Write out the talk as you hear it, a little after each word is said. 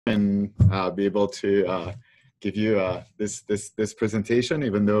and be able to give you this presentation,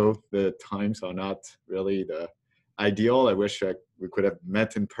 even though the times are not really the ideal. I wish we could have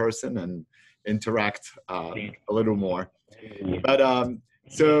met in person and interact a little more. But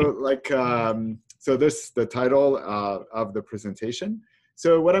so this the title of the presentation.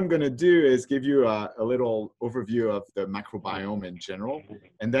 So what I'm going to do is give you a little overview of the microbiome in general,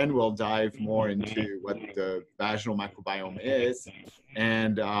 and then we'll dive more into what the vaginal microbiome is,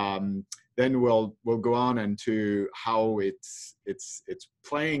 and then we'll go on into how it's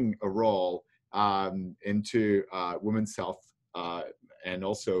playing a role into women's health and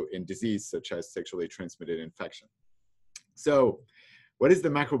also in disease such as sexually transmitted infection. So, what is the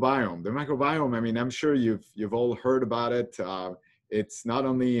microbiome? The microbiome, I mean, I'm sure you've all heard about it. It's not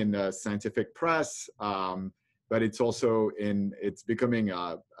only in the scientific press, but it's also it's becoming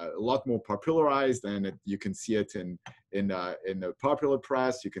a lot more popularized, and you can see it in the popular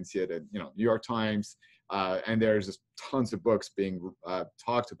press. You can see it in New York Times, and there's just tons of books being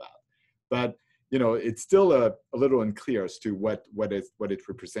talked about. But it's still a little unclear as to what it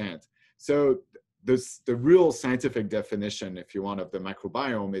represents. So the real scientific definition, if you want, of the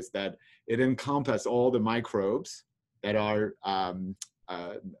microbiome is that it encompasses all the microbes that are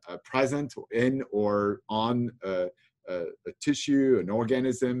present in or on a tissue, an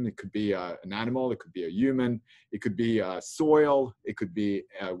organism. It could be an animal, it could be a human, it could be soil, it could be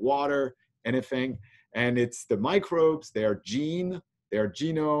water, anything. And it's the microbes, their gene, their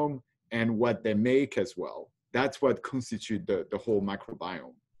genome, and what they make as well. That's what constitutes the whole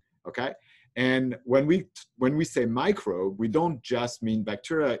microbiome, okay? And when we say microbe, we don't just mean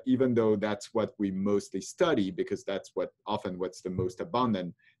bacteria, even though that's what we mostly study, because that's what's the most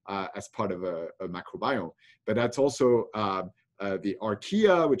abundant as part of a microbiome. But that's also the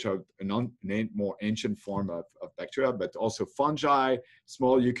archaea, which are a more ancient form of bacteria, but also fungi,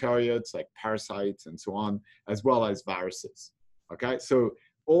 small eukaryotes like parasites and so on, as well as viruses. Okay, so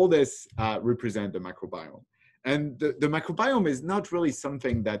all this represent the microbiome. And the microbiome is not really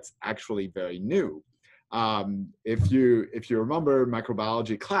something that's actually very new. If you remember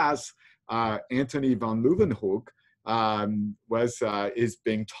microbiology class, Anthony van Leeuwenhoek is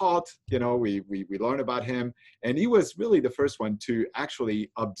being taught. We learn about him, and he was really the first one to actually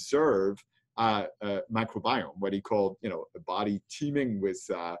observe microbiome, what he called a body teeming with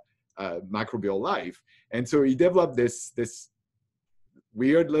microbial life. And so he developed this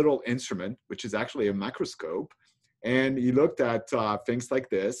weird little instrument, which is actually a microscope. And he looked at things like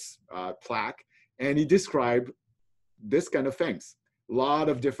this, plaque, and he described this kind of things, a lot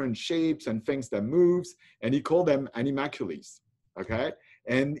of different shapes and things that moves, and he called them animalcules, okay?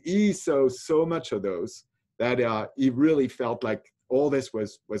 And he saw so much of those that he really felt like all this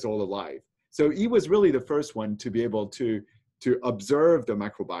was all alive. So he was really the first one to be able to observe the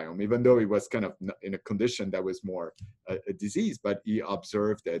microbiome, even though he was kind of in a condition that was more a disease, but he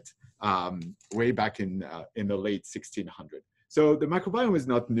observed it way back in the late 1600s. So the microbiome is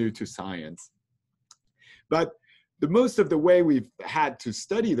not new to science. But the most of the way we've had to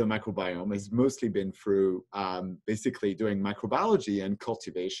study the microbiome has mostly been through basically doing microbiology and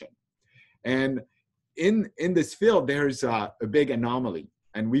cultivation. And in this field, there's a big anomaly,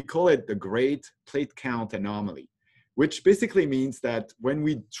 and we call it the Great Plate Count Anomaly, which basically means that when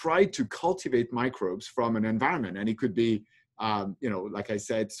we try to cultivate microbes from an environment, and it could be, like I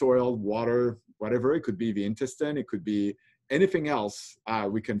said, soil, water, whatever, it could be the intestine, it could be anything else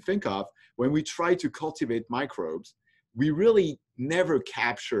we can think of. When we try to cultivate microbes, we really never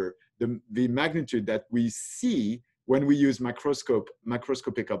capture the magnitude that we see when we use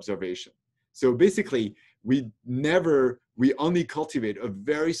microscopic observation. So basically, we only cultivate a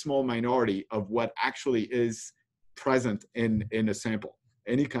very small minority of what actually is present in a sample,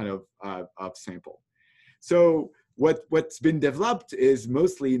 any kind of sample. So what's been developed is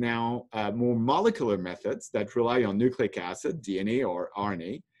mostly now more molecular methods that rely on nucleic acid, DNA or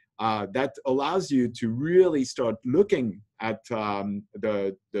RNA, that allows you to really start looking at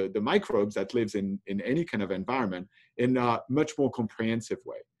the microbes that lives in any kind of environment in a much more comprehensive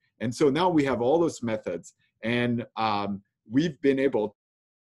way. And so now we have all those methods, and we've been able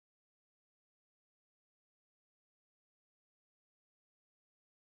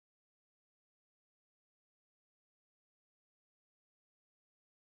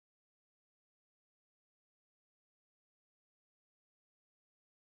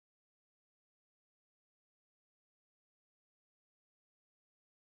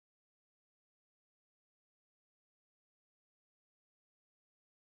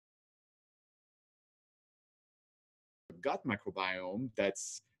gut microbiome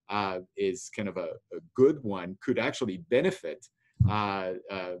that's is kind of a good one, could actually benefit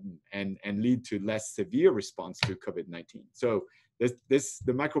and lead to less severe response to COVID-19. So the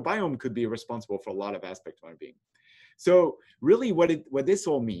microbiome could be responsible for a lot of aspects of our being. So really what this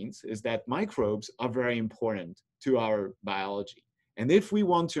all means is that microbes are very important to our biology. And if we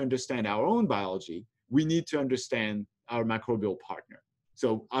want to understand our own biology, we need to understand our microbial partner.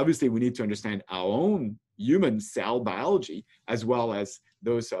 So obviously we need to understand our own human cell biology as well as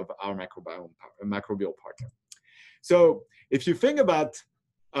those of our microbial partner. So if you think about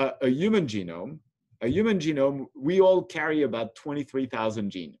a human genome, we all carry about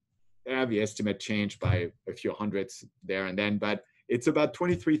 23,000 genes. The estimate changed by a few hundreds there and then, but it's about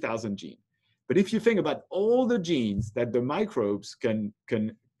 23,000 genes. But if you think about all the genes that the microbes can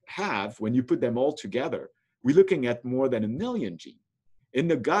have when you put them all together, we're looking at more than 1 million genes. In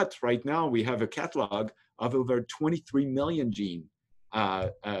the gut right now, we have a catalog of over 23 million genes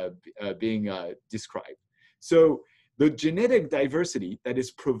being described. So the genetic diversity that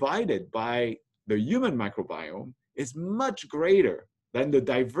is provided by the human microbiome is much greater than the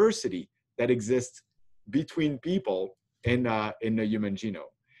diversity that exists between people in the human genome.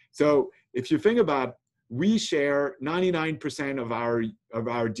 So if you think about, we share 99% of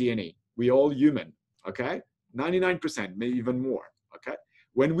our DNA. We all human, okay? 99%, maybe even more, okay?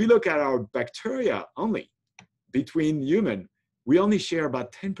 When we look at our bacteria only, between human, we only share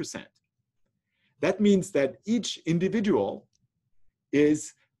about 10%. That means that each individual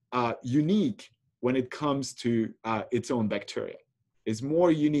is unique when it comes to its own bacteria. Is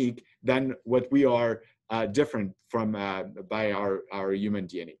more unique than what we are different from by our human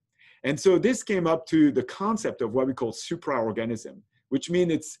DNA. And so this came up to the concept of what we call supraorganism, which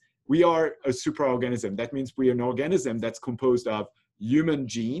means we are a supraorganism. That means we are an organism that's composed of human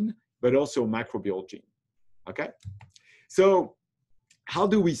gene, but also microbial gene, okay? So how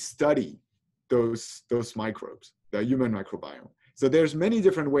do we study those microbes, the human microbiome? So there's many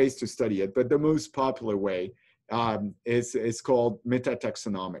different ways to study it, but the most popular way is called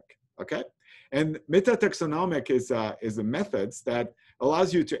metataxonomic, okay? And metataxonomic is a method that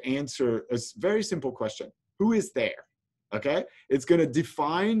allows you to answer a very simple question. Who is there, okay? It's gonna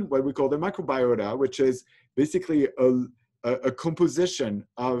define what we call the microbiota, which is basically a composition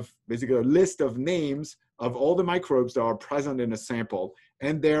of basically a list of names of all the microbes that are present in a sample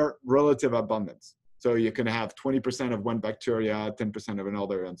and their relative abundance. So you can have 20% of one bacteria, 10% of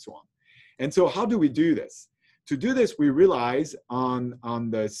another, and so on. And so how do we do this? To do this, we relies on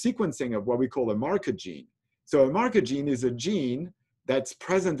the sequencing of what we call a marker gene. So a marker gene is a gene that's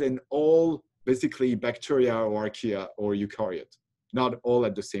present in all, basically, bacteria or archaea or eukaryotes. Not all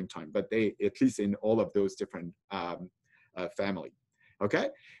at the same time, but they, at least in all of those different family, okay?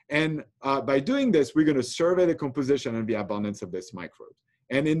 And by doing this, we're gonna survey the composition and the abundance of this microbe.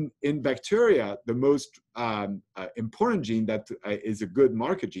 And in bacteria, the most important gene that is a good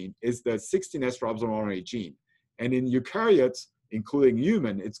marker gene is the 16S ribosomal RNA gene. And in eukaryotes, including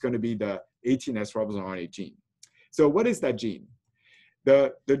human, it's going to be the 18S ribosomal RNA gene. So what is that gene?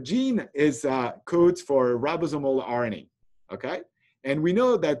 The gene is codes for ribosomal RNA, okay? And we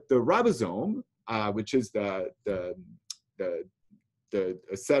know that the ribosome, which is the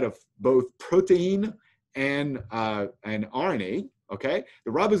set of both protein and RNA, okay?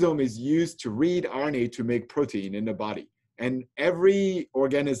 The ribosome is used to read RNA to make protein in the body. And every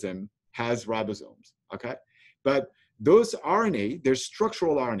organism has ribosomes, okay? But those RNA, they're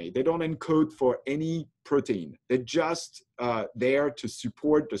structural RNA. They don't encode for any protein. They're just there to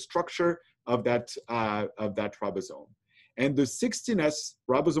support the structure of that ribosome. And the 16S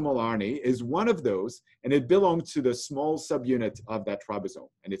ribosomal RNA is one of those, and it belongs to the small subunit of that ribosome.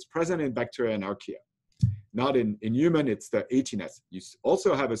 And it's present in bacteria and archaea. Not in human, it's the 18S. You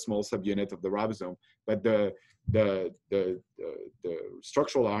also have a small subunit of the ribosome, but the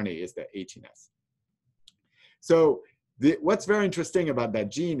structural RNA is the 18S. So what's very interesting about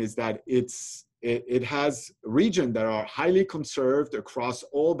that gene is that it has regions that are highly conserved across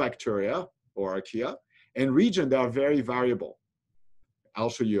all bacteria or archaea, and regions that are very variable.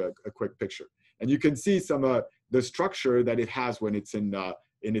 I'll show you a quick picture. And you can see some of the structure that it has when it's in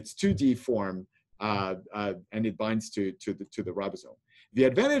its 2D form, and it binds to the ribosome. The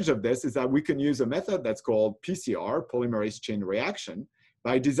advantage of this is that we can use a method that's called PCR, polymerase chain reaction,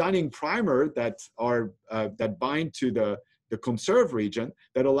 by designing primer that bind to the conserved region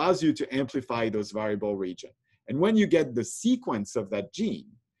that allows you to amplify those variable region. And when you get the sequence of that gene,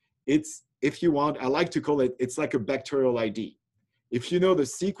 it's, if you want, I like to call it, it's like a bacterial ID. If you know the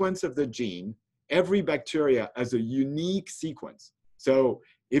sequence of the gene, every bacteria has a unique sequence. So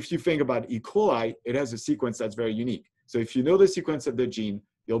if you think about E. coli, it has a sequence that's very unique. So if you know the sequence of the gene,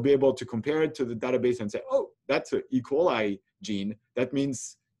 you'll be able to compare it to the database and say, oh, that's an E. coli gene. That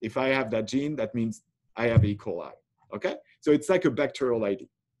means if I have that gene, that means I have E. coli, okay? So it's like a bacterial ID.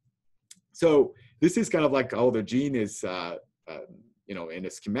 So this is kind of like how the gene is, you know, in a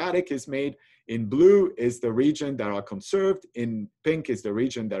schematic is made. In blue is the region that are conserved. In pink is the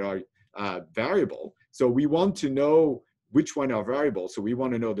region that are variable. So we want to know which one are variable. So we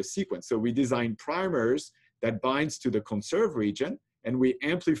want to know the sequence. So we design primers that binds to the conserved region, and we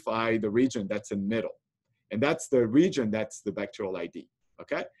amplify the region that's in middle. And that's the region that's the bacterial ID,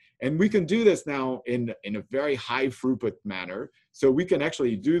 okay? And we can do this now in a very high throughput manner. So we can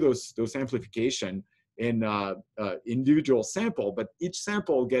actually do those amplification in individual sample, but each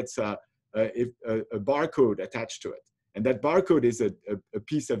sample gets a barcode attached to it. And that barcode is a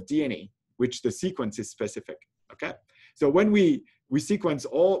piece of DNA, which the sequence is specific, okay? So when we sequence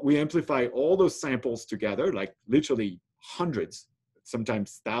we amplify all those samples together, like literally hundreds,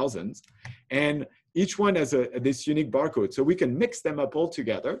 sometimes thousands, and each one has this unique barcode. So we can mix them up all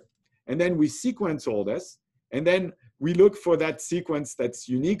together, and then we sequence all this, and then we look for that sequence that's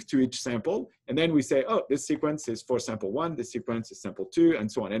unique to each sample, and then we say, oh, this sequence is for sample 1, this sequence is sample 2, and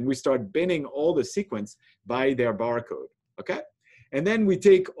so on. And we start binning all the sequence by their barcode, okay? And then we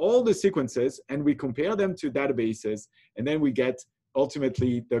take all the sequences and we compare them to databases, and then we get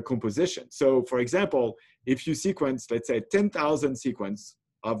ultimately the composition. So for example, if you sequence, let's say 10,000 sequence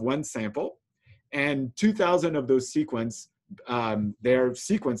of one sample, and 2,000 of those sequence, their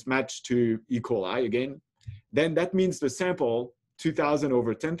sequence match to E. coli again, then that means the sample, 2,000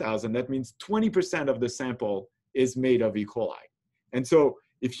 over 10,000, that means 20% of the sample is made of E. coli. And so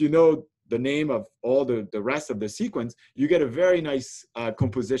if you know the name of all the rest of the sequence, you get a very nice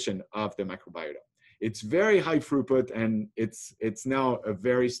composition of the microbiota. It's very high throughput, and it's now a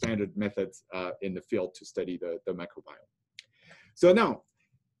very standard method in the field to study the microbiome. So now,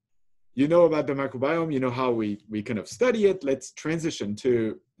 you know about the microbiome, you know how we kind of study it. Let's transition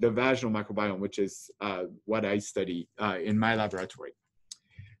to the vaginal microbiome, which is what I study in my laboratory.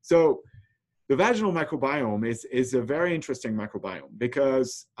 So the vaginal microbiome is a very interesting microbiome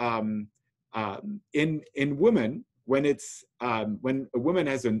because in women, when a woman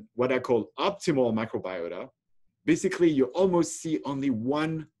has what I call optimal microbiota, basically you almost see only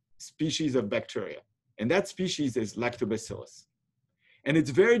one species of bacteria, and that species is Lactobacillus. And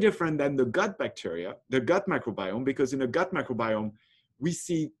it's very different than the gut bacteria, the gut microbiome, because in the gut microbiome, we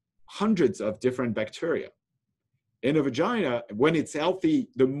see hundreds of different bacteria. In a vagina, when it's healthy,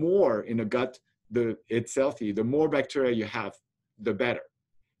 the more in a gut it's healthy, the more bacteria you have, the better.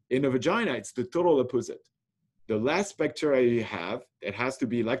 In a vagina, it's the total opposite. The less bacteria you have, it has to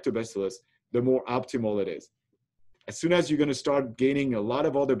be Lactobacillus, the more optimal it is. As soon as you're going to start gaining a lot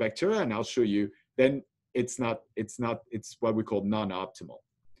of other bacteria, and I'll show you, then it's what we call non-optimal.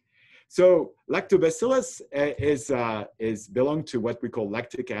 So Lactobacillus is belong to what we call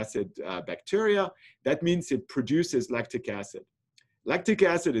lactic acid bacteria. That means it produces lactic acid. Lactic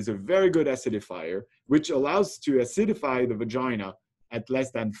acid is a very good acidifier, which allows to acidify the vagina at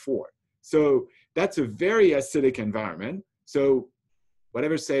less than 4. So that's a very acidic environment. So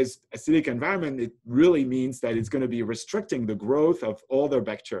whatever says acidic environment, it really means that it's going to be restricting the growth of all the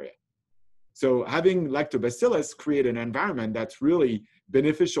bacteria. So having Lactobacillus create an environment that's really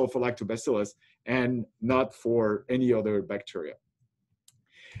beneficial for Lactobacillus and not for any other bacteria.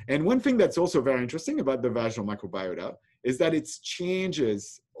 And one thing that's also very interesting about the vaginal microbiota is that it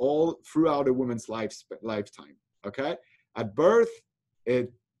changes all throughout a woman's lifetime, okay? At birth,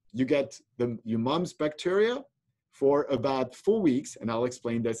 you get your mom's bacteria for about 4 weeks, and I'll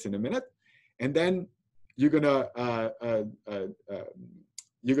explain this in a minute. And then you're gonna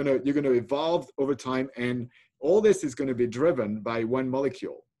evolve over time, and all this is gonna be driven by one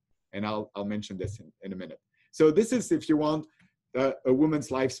molecule. And I'll mention this in a minute. So this is, if you want, a woman's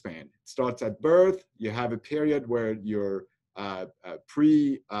lifespan. It starts at birth. You have a period where you're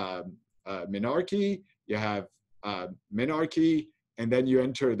pre-menarche, you have menarche, and then you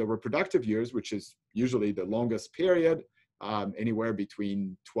enter the reproductive years, which is usually the longest period, anywhere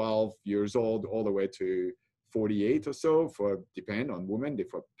between 12 years old all the way to 48 or so, depend on women, they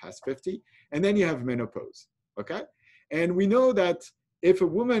for past 50. And then you have menopause, okay? And we know that if a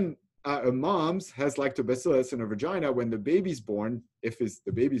woman, a mom has Lactobacillus in her vagina, when the baby's born, if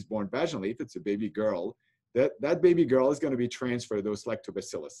the baby's born vaginally, if it's a baby girl, that baby girl is going to be transferred those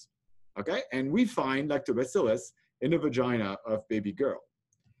Lactobacillus, okay? And we find Lactobacillus in the vagina of baby girl.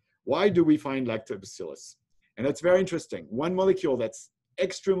 Why do we find Lactobacillus? And that's very interesting. One molecule that's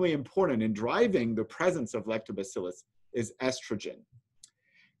extremely important in driving the presence of Lactobacillus is estrogen.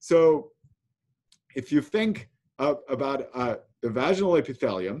 So if you think about the vaginal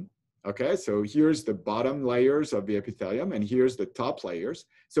epithelium. Okay, so here's the bottom layers of the epithelium, and here's the top layers.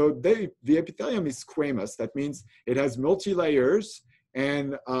 So the epithelium is squamous. That means it has multi-layers,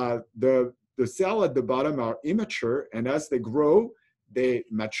 and the cell at the bottom are immature, and as they grow, they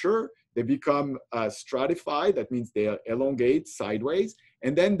mature, they become stratified. That means they elongate sideways,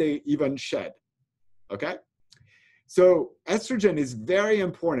 and then they even shed. Okay? So estrogen is very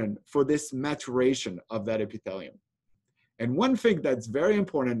important for this maturation of that epithelium. And one thing that's very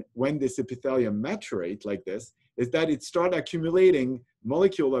important when this epithelium maturates like this is that it starts accumulating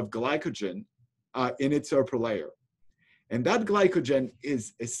molecule of glycogen in its upper layer. And that glycogen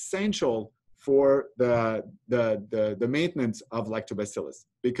is essential for the maintenance of lactobacillus,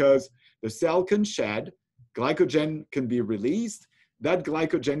 because the cell can shed, glycogen can be released, that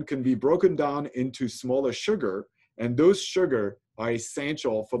glycogen can be broken down into smaller sugar, and those sugar are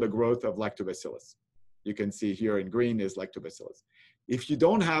essential for the growth of lactobacillus. You can see here in green is lactobacillus. If you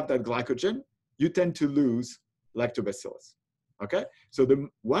don't have that glycogen, you tend to lose lactobacillus, okay? So the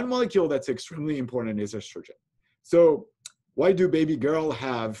one molecule that's extremely important is estrogen. So why do baby girls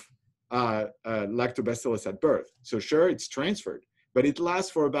have lactobacillus at birth? So sure, it's transferred, but it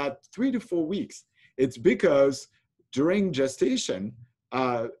lasts for about 3 to 4 weeks. It's because during gestation,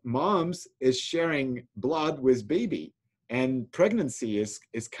 moms is sharing blood with baby, and pregnancy is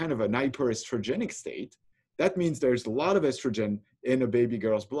kind of an hyperestrogenic state. That means there's a lot of estrogen in a baby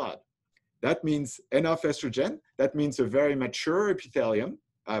girl's blood. That means enough estrogen. That means a very mature epithelium,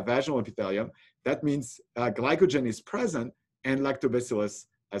 vaginal epithelium. That means glycogen is present and lactobacillus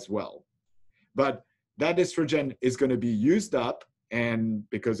as well. But that estrogen is going to be used up, and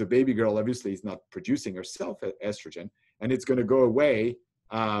because a baby girl obviously is not producing herself estrogen, and it's going to go away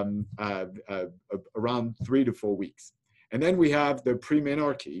around 3 to 4 weeks. And then we have the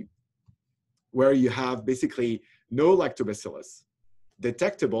premenarche, where you have basically no lactobacillus,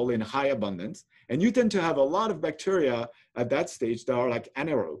 detectable in high abundance, and you tend to have a lot of bacteria at that stage that are like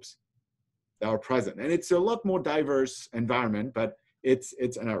anaerobes that are present. And it's a lot more diverse environment, but it's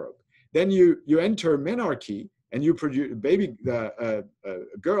anaerobe. Then you enter menarche, and you produce, the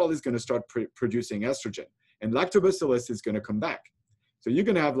girl is going to start producing estrogen, and lactobacillus is going to come back. So you're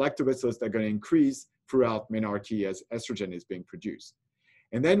going to have lactobacillus that are going to increase throughout menarche as estrogen is being produced.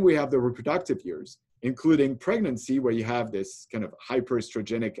 And then we have the reproductive years, including pregnancy, where you have this kind of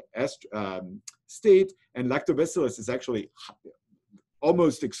hyperestrogenic state, and lactobacillus is actually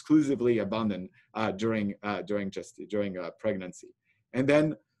almost exclusively abundant during pregnancy. And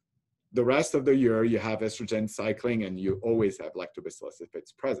then the rest of the year, you have estrogen cycling, and you always have lactobacillus if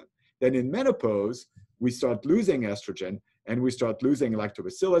it's present. Then in menopause, we start losing estrogen, and we start losing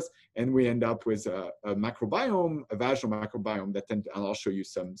lactobacillus, and we end up with a microbiome, a vaginal microbiome that tend, and I'll show you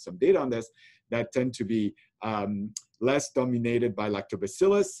some data on this, that tend to be less dominated by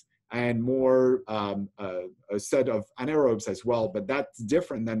lactobacillus and more a set of anaerobes as well, but that's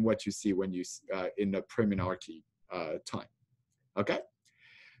different than what you see when you in the premenarche time. Okay,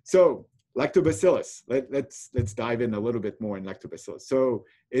 so lactobacillus. Let's dive in a little bit more in lactobacillus. So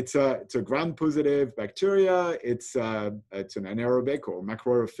it's a gram-positive bacteria. It's an anaerobic or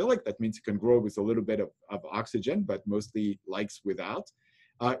macroaerophilic. That means it can grow with a little bit of oxygen, but mostly likes without.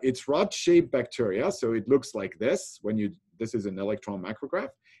 It's rod-shaped bacteria, so it looks like this when you. This is an electron micrograph,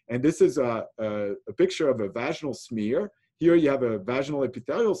 and this is a picture of a vaginal smear. Here you have a vaginal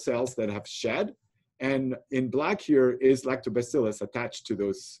epithelial cells that have shed. And in black here is lactobacillus attached to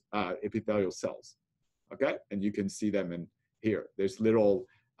those epithelial cells, okay? And you can see them in here. There's little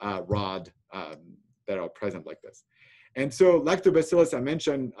rod that are present like this. And so lactobacillus, I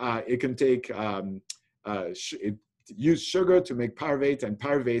mentioned, it can take, use sugar to make pyruvate, and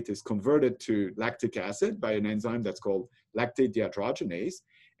pyruvate is converted to lactic acid by an enzyme that's called lactate dehydrogenase.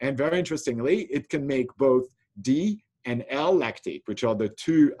 And very interestingly, it can make both D and L-lactate, which are the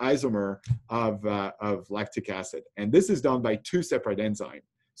two isomer of lactic acid. And this is done by two separate enzymes.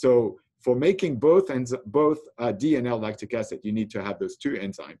 So for making both D and L-lactic acid, you need to have those two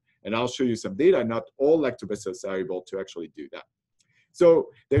enzymes. And I'll show you some data. Not all lactobacillus are able to actually do that. So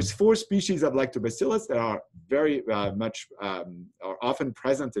there's 4 species of lactobacillus that are very much, are often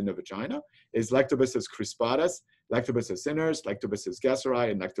present in the vagina. Is Lactobacillus crispatus, Lactobacillus iners, Lactobacillus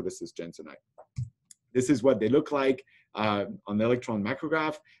gasseri, and Lactobacillus jensenii. This is what they look like on the electron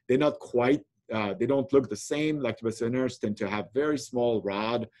micrograph. They're not quite, they don't look the same. Lactobacillus iners tend to have very small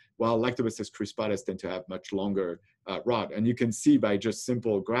rod, while Lactobacillus crispatus tend to have much longer rod. And you can see by just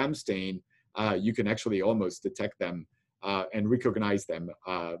simple gram stain, you can actually almost detect them and recognize them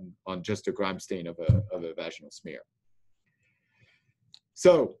on just a gram stain of a vaginal smear.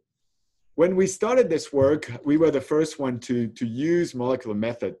 So when we started this work, we were the first one to use molecular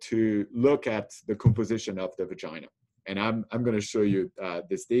method to look at the composition of the vagina. And I'm going to show you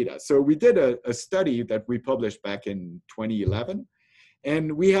this data. So we did a study that we published back in 2011.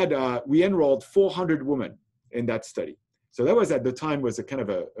 And we enrolled 400 women in that study. So that was, at the time, was a kind of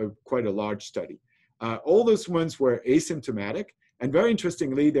quite a large study. All those ones were asymptomatic. And very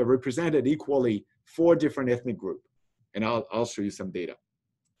interestingly, they represented equally 4 different ethnic groups. And I'll show you some data.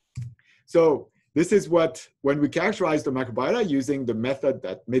 So this is when we characterize the microbiota using the method,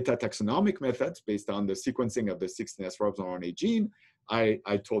 that metataxonomic methods based on the sequencing of the 16S ribosomal RNA gene I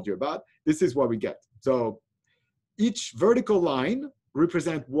told you about, this is what we get. So each vertical line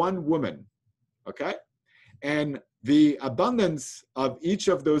represents 1 woman, okay? And the abundance of each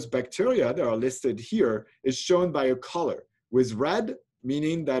of those bacteria that are listed here is shown by a color, with red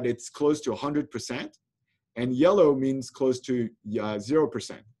meaning that it's close to 100%, and yellow means close to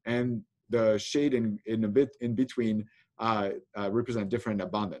 0%. And the shade in between represent different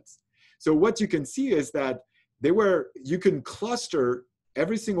abundance. So what you can see is that you can cluster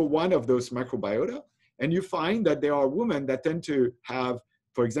every single one of those microbiota, and you find that there are women that tend to have,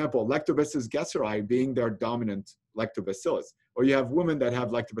 for example, Lactobacillus gasseri being their dominant lactobacillus, or you have women that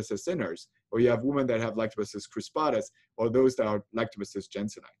have Lactobacillus iners, or you have women that have Lactobacillus crispatus, or those that are Lactobacillus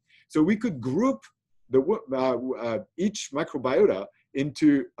jenseni. So we could group each microbiota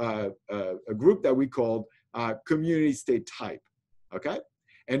into a group that we called community state type, okay?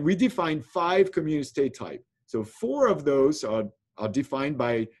 And we defined 5 community state type. So 4 of those are defined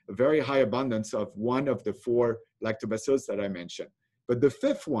by a very high abundance of one of the 4 lactobacillus that I mentioned. But the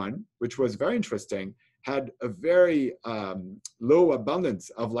 5th one, which was very interesting, had a very low abundance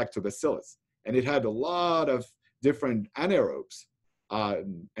of lactobacillus. And it had a lot of different anaerobes.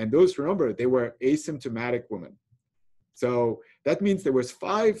 And those, remember, they were asymptomatic women. So that means there was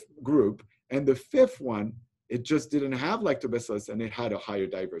 5 group, and the 5th one, it just didn't have lactobacillus, and it had a higher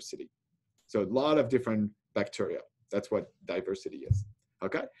diversity. So a lot of different bacteria. That's what diversity is,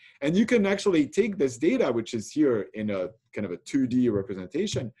 okay? And you can actually take this data, which is here in a kind of a 2D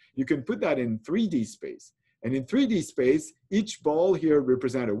representation, you can put that in 3D space. And in 3D space, each ball here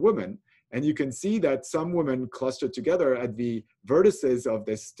represents a woman, and you can see that some women cluster together at the vertices of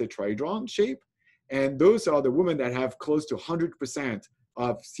this tetrahedron shape. And those are the women that have close to 100%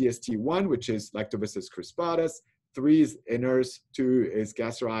 of CST1, which is Lactobacillus crispatus, 3 is iners, 2 is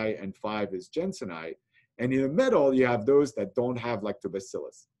gasseri, and 5 is jenseni. And in the middle, you have those that don't have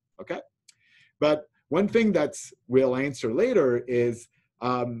lactobacillus, okay? But one thing that we'll answer later is,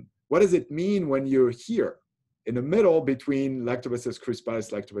 what does it mean when you're here in the middle between Lactobacillus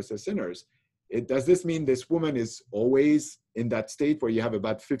crispatus, Lactobacillus iners? Does this mean this woman is always in that state where you have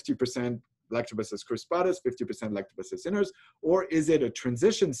about 50% Lactobacillus crispatus, 50% Lactobacillus iners, or is it a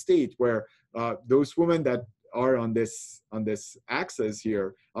transition state where those women that are on this axis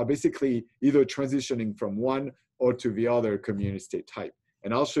here are basically either transitioning from one or to the other community state type?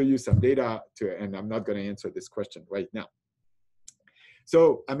 And I'll show you some data and I'm not going to answer this question right now.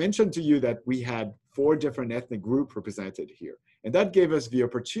 So I mentioned to you that we had 4 different ethnic groups represented here. And that gave us the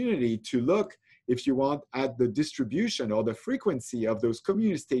opportunity to look, if you want, at the distribution or the frequency of those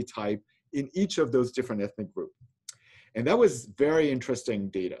community state type in each of those different ethnic groups. And that was very interesting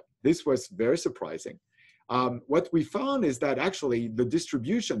data. This was very surprising. What we found is that actually the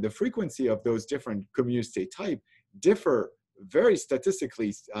distribution, the frequency of those different community state type differ very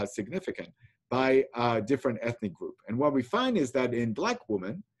statistically significant by different ethnic group. And what we find is that in Black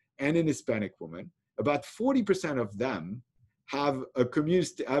women and in Hispanic women, about 40% of them have a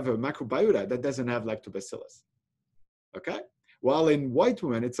microbiota that doesn't have lactobacillus, okay? While in white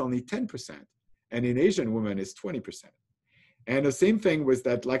women, it's only 10%, and in Asian women, it's 20%. And the same thing with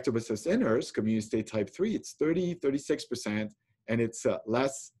that Lactobacillus iners, community state type 3, it's 36%, and it's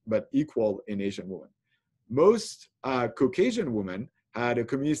less but equal in Asian women. Most Caucasian women had a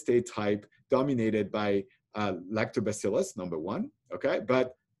community state type dominated by Lactobacillus, number 1, okay?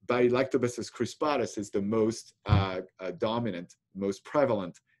 But by Lactobacillus crispatus is the most dominant, most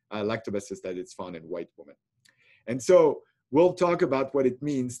prevalent lactobacillus that is found in white women. And so we'll talk about what it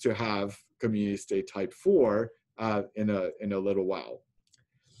means to have community state type 4 in a little while.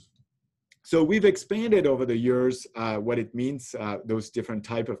 So we've expanded over the years what it means, those different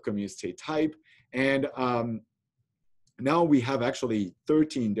type of community state type. And now we have actually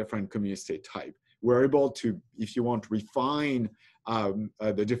 13 different community state type. We're able to, if you want, refine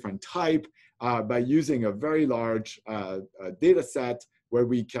the different type by using a very large data set where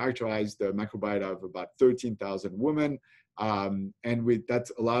we characterize the microbiota of about 13,000 women. And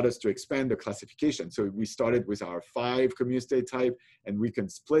that's allowed us to expand the classification. So we started with our 5 community state type, and we can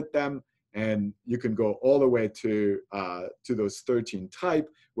split them And you can go all the way to those 13 type,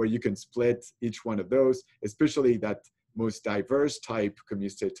 where you can split each one of those, especially that most diverse type,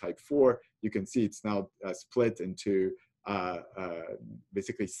 communicate type 4. You can see it's now split into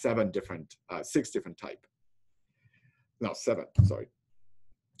basically 6 different type. No, 7, sorry.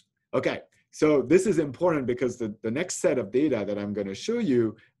 Okay, so this is important because the next set of data that I'm going to show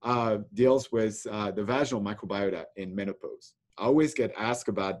you deals with the vaginal microbiota in menopause. I always get asked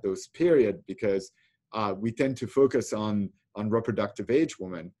about those period because we tend to focus on reproductive age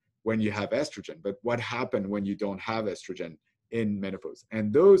women when you have estrogen, but what happened when you don't have estrogen in menopause?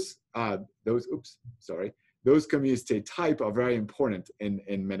 And those commune state type are very important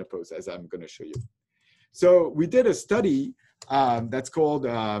in menopause, as I'm going to show you. So we did a study that's called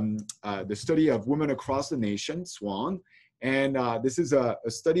the Study of Women Across the Nation, SWAN. And this is a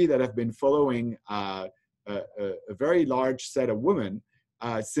study that have been following a very large set of women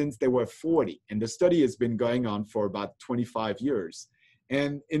since they were 40. And the study has been going on for about 25 years.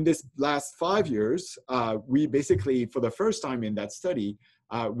 And in this last 5 years, we basically, for the first time in that study,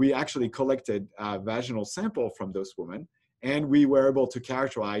 we actually collected a vaginal sample from those women. And we were able to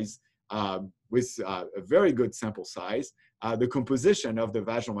characterize with a very good sample size, the composition of the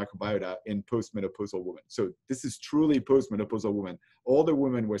vaginal microbiota in postmenopausal women. So this is truly postmenopausal women. All the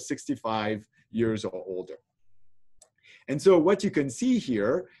women were 65 years or older. And so what you can see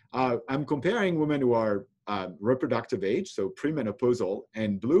here, I'm comparing women who are reproductive age, so premenopausal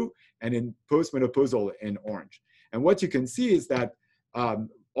in blue, and in postmenopausal in orange. And what you can see is that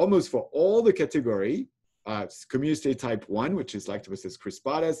almost for all the category, communicate type 1, which is Lactobacillus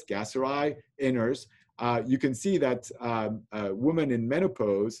crispatus, Gasseri, inners, you can see that women in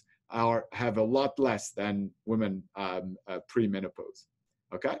menopause have a lot less than women pre-menopause,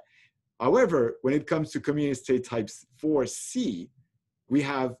 okay? However, when it comes to communicate types 4C,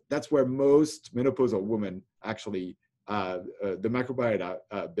 that's where most menopausal women actually, the microbiota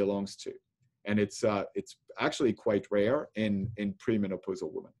belongs to. And it's actually quite rare in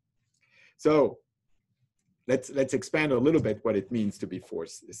premenopausal women. So let's expand a little bit what it means to be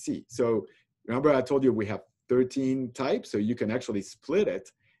 4C. So remember I told you we have 13 types, so you can actually split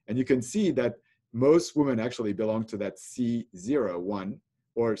it, and you can see that most women actually belong to that C01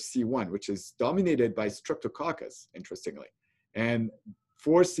 or C1, which is dominated by Streptococcus, interestingly. And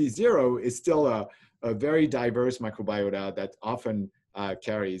 4C0 is still a very diverse microbiota that often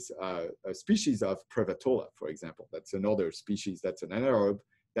carries a species of Prevatola, for example. That's another species that's an anaerobe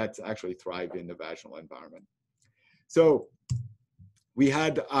that actually thrive in the vaginal environment. So we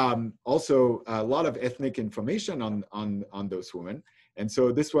had also a lot of ethnic information on those women. And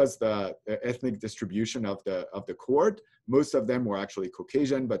so this was the ethnic distribution of the cohort. Most of them were actually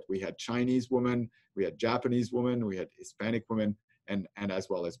Caucasian, but we had Chinese women, we had Japanese women, we had Hispanic women, and as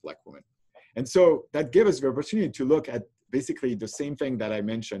well as Black women. And so that gave us the opportunity to look at basically the same thing that I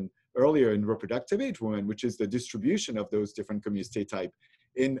mentioned earlier in reproductive age women, which is the distribution of those different community type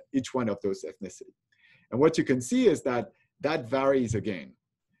in each one of those ethnicity. And what you can see is that varies again.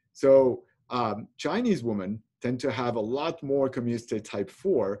 So Chinese women tend to have a lot more community type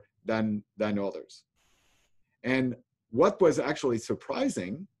 4 than others. And what was actually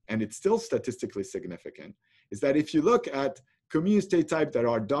surprising, and it's still statistically significant, is that if you look at community type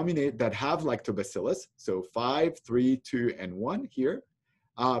that have lactobacillus, so 5, 3, 2, and 1 here,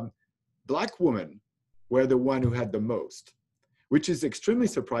 Black women were the one who had the most, which is extremely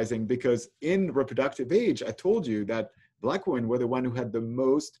surprising because in reproductive age, I told you that Black women were the one who had the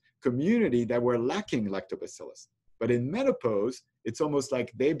most community that were lacking lactobacillus. But in menopause, it's almost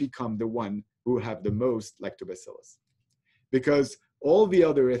like they become the one who have the most lactobacillus, because all the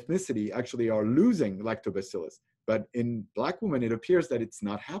other ethnicity actually are losing lactobacillus. But in Black women, it appears that it's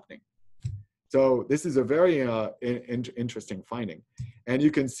not happening. So this is a very interesting finding. And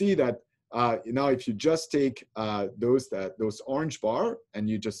you can see that now if you just take those orange bar and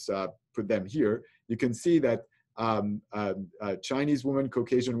you just put them here, you can see that Chinese women,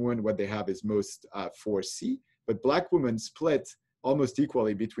 Caucasian women, what they have is most 4C, but Black women split almost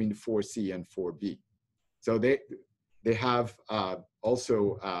equally between 4C and 4B. So they have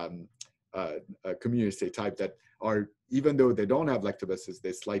also a community type that are, even though they don't have lactobacillus,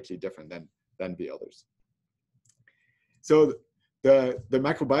 they're slightly different than the others. So the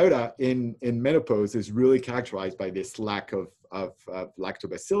microbiota in menopause is really characterized by this lack of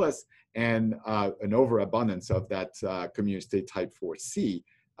lactobacillus and an overabundance of that community type 4C,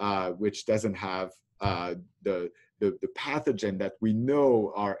 which doesn't have the pathogen that we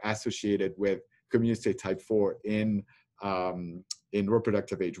know are associated with community type 4 in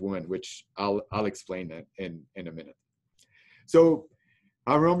reproductive age women, which I'll explain in a minute. So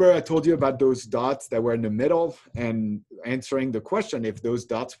I remember I told you about those dots that were in the middle and answering the question if those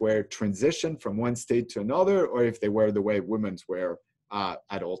dots were transitioned from one state to another or if they were the way women's were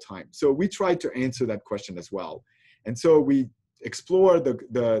at all times. So we tried to answer that question as well. And so we explored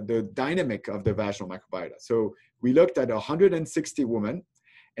the dynamic of the vaginal microbiota. So we looked at 160 women,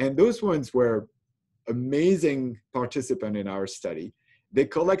 and those ones were amazing participants in our study. They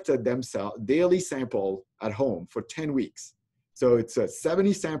collected themselves daily sample at home for 10 weeks. So it's a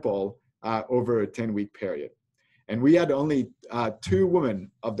 70 sample over a 10-week period. And we had only 2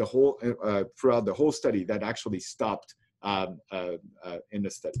 women of the whole throughout the whole study that actually stopped in the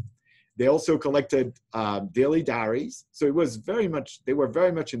study. They also collected daily diaries. So it was very much, they were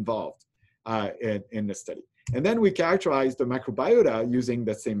very much involved in the study. And then we characterized the microbiota using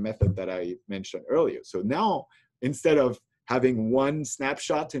the same method that I mentioned earlier. So now, instead of having one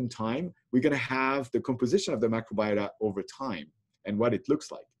snapshot in time, we're going to have the composition of the microbiota over time and what it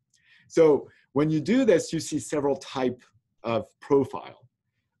looks like. So when you do this, you see several types of profile.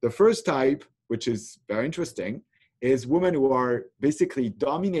 The first type, which is very interesting, is women who are basically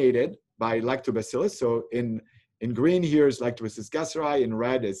dominated by lactobacillus. So in green here is Lactobacillus gasseri, in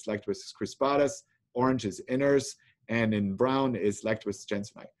red is Lactobacillus crispatus, orange is inners, and in brown is Lactobacillus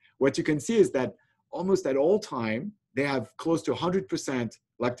jensenii. What you can see is that almost at all time, they have close to 100%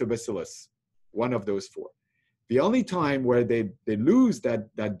 lactobacillus, one of those 4. The only time where they lose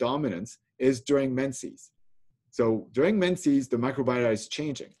that dominance is during menses. So during menses, the microbiota is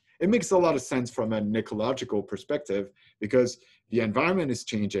changing. It makes a lot of sense from an ecological perspective because the environment is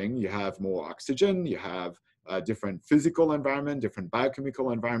changing. You have more oxygen, you have a different physical environment, different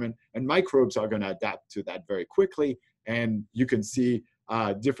biochemical environment, and microbes are going to adapt to that very quickly. And you can see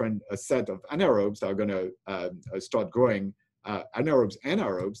different set of anaerobes that are going to start growing, anaerobes and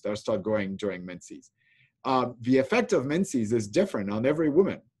aerobes that start growing during menses. The effect of menses is different on every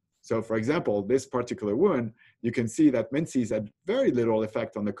woman. So for example, this particular woman, you can see that menses had very little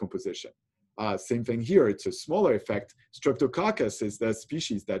effect on the composition. Same thing here, it's a smaller effect. Streptococcus is the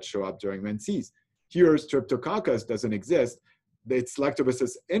species that show up during menses. Here, Streptococcus doesn't exist. It's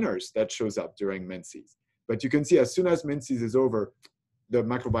Lactobacillus inners that shows up during menses. But you can see as soon as menses is over, the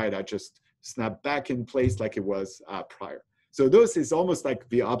microbiota just snap back in place like it was prior. So this is almost like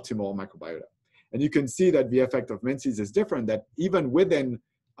the optimal microbiota. And you can see that the effect of menses is different, that even within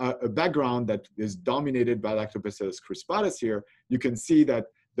a background that is dominated by Lactobacillus crispatus here, you can see that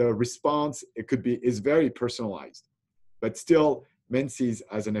the response is very personalized, but still menses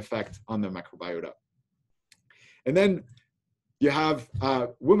has an effect on the microbiota. And then you have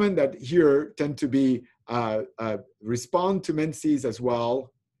women that here tend to be respond to menses as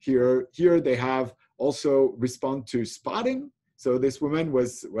well. Here they have also respond to spotting. So this woman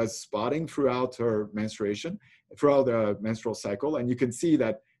was spotting throughout her menstruation, throughout the menstrual cycle, and you can see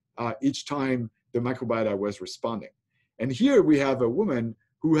that each time the microbiota was responding. And here we have a woman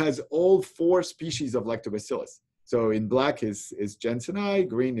who has all 4 species of lactobacillus. So in black is jensenii,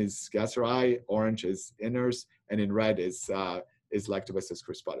 green is gasseri, orange is inners, and in red is Lactobacillus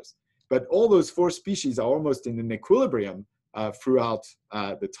crispatus. But all those 4 species are almost in an equilibrium throughout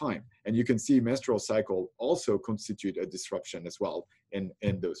the time. And you can see menstrual cycle also constitute a disruption as well in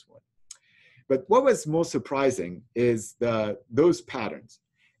those ones. But what was most surprising is those patterns.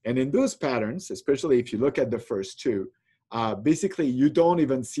 And in those patterns, especially if you look at the first 2, basically you don't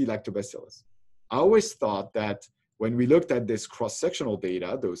even see lactobacillus. I always thought that when we looked at this cross-sectional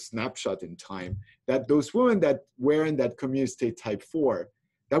data, those snapshot in time, that those women that were in that commune state type 4,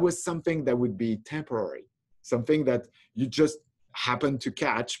 that was something that would be temporary, something that you just happened to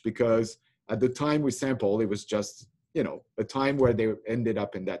catch because at the time we sampled, it was just, a time where they ended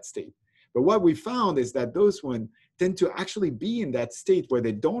up in that state. But what we found is that those ones tend to actually be in that state where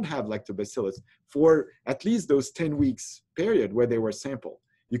they don't have lactobacillus for at least those 10 weeks period where they were sampled.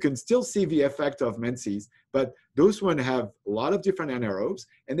 You can still see the effect of menses, but those ones have a lot of different anaerobes,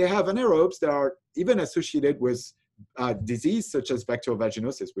 and they have anaerobes that are even associated with disease such as bacterial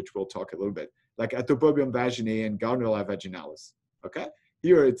vaginosis, which we'll talk a little bit, like Atopobium vaginae and Gardnerella vaginalis. Okay,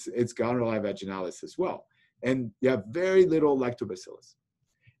 here it's Gardnerella vaginalis as well, and you have very little lactobacillus.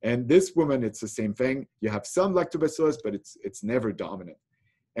 And this woman, it's the same thing. You have some lactobacillus, but it's never dominant.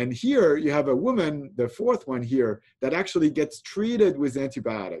 And here you have a woman, the 4th one here, that actually gets treated with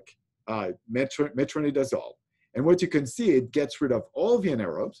antibiotic, metronidazole. And what you can see, it gets rid of all the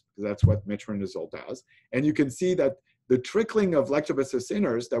anaerobes, because that's what metronidazole does. And you can see that the trickling of lactobacillus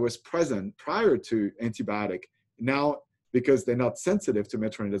inners that was present prior to antibiotic, now, because they're not sensitive to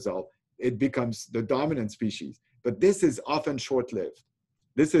metronidazole, it becomes the dominant species. But this is often short-lived.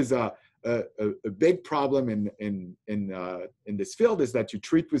 This is a big problem in this field is that you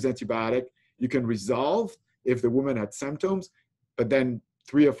treat with antibiotic, you can resolve if the woman had symptoms, but then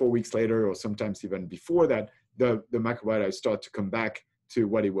 3 or 4 weeks later, or sometimes even before that, the microbiota start to come back to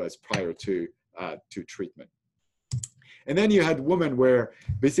what it was prior to treatment. And then you had women where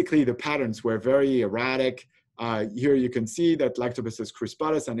basically the patterns were very erratic. Here you can see that Lactobacillus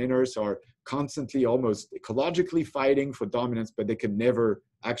crispatus and iners are constantly, almost ecologically fighting for dominance, but they can never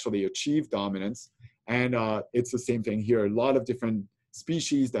actually achieve dominance. And it's the same thing here. A lot of different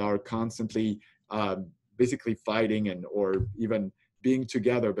species that are constantly basically fighting and or even being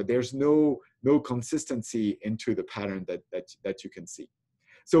together, but there's no consistency into the pattern that you can see.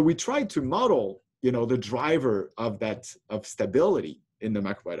 So we tried to model, the driver of stability in the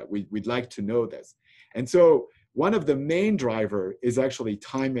microbiota. We'd like to know this. And so one of the main driver is actually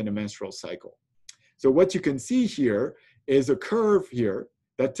time in a menstrual cycle. So what you can see here is a curve here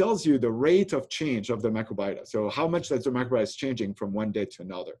that tells you the rate of change of the microbiota. So how much that the microbiota is changing from one day to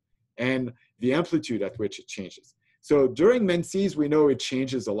another, and the amplitude at which it changes. So during menses, we know it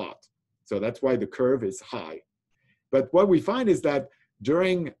changes a lot. So that's why the curve is high. But what we find is that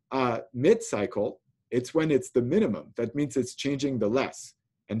during mid-cycle, it's when it's the minimum. That means it's changing the less.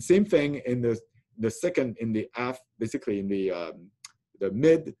 And same thing in the second, in the half, basically in the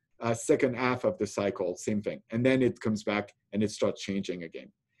mid second half of the cycle, same thing. And then it comes back and it starts changing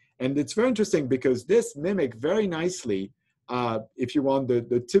again. And it's very interesting because this mimics very nicely, if you want,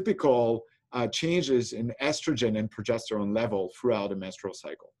 the typical changes in estrogen and progesterone level throughout a menstrual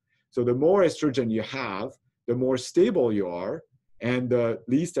cycle. So the more estrogen you have, the more stable you are, and the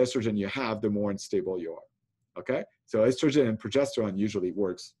least estrogen you have, the more unstable you are, okay? So estrogen and progesterone usually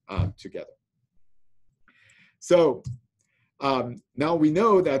works together. So now we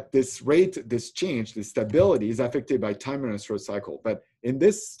know that this rate, this change, this stability is affected by time and menstrual cycle. But in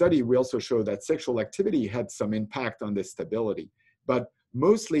this study, we also show that sexual activity had some impact on this stability, but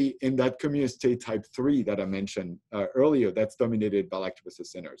mostly in that commune state type 3 that I mentioned earlier, that's dominated by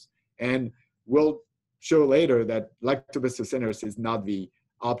Lactobacillus iners. And we'll show later that Lactobacillus iners is not the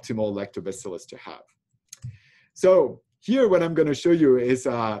optimal lactobacillus to have. So here, what I'm going to show you is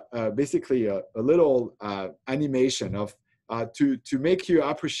basically a little animation of to make you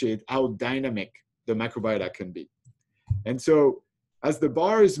appreciate how dynamic the microbiota can be. And so as the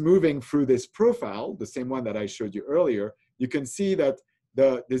bar is moving through this profile, the same one that I showed you earlier, you can see that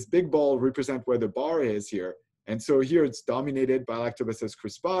this big ball represents where the bar is here. And so here it's dominated by Lactobacillus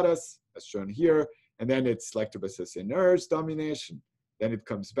crispatus, as shown here. And then it's Lactobacillus iners domination. Then it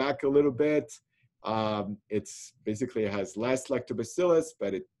comes back a little bit. It's basically has less Lactobacillus,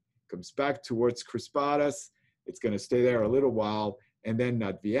 but it comes back towards crispatus. It's going to stay there a little while. And then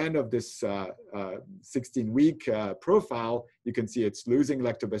at the end of this 16-week profile, you can see it's losing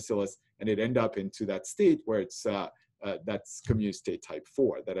Lactobacillus, and it ends up into that state where it's that's commune state type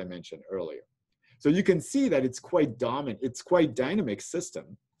 4 that I mentioned earlier. So you can see that it's quite dominant. It's quite dynamic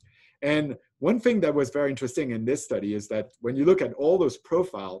system. And one thing that was very interesting in this study is that when you look at all those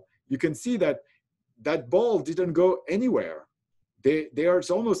profiles, you can see that that ball didn't go anywhere. There's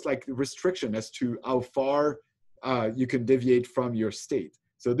almost like restriction as to how far you can deviate from your state.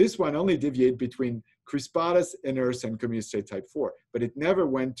 So this one only deviated between crispatus, iners, and commune state type 4, but it never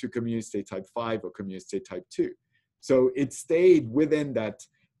went to commune state type 5 or commune state type 2. So it stayed within that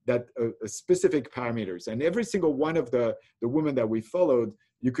specific parameters. And every single one of the women that we followed,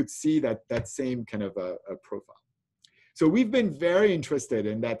 you could see that same kind of a profile. So we've been very interested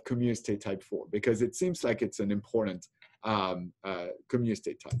in that commune state type 4 because it seems like it's an important commune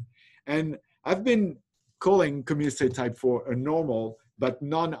state type. And I've been calling commune state type 4 a normal but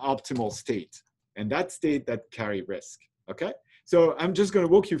non-optimal state, and that state that carry risk, okay? So I'm just gonna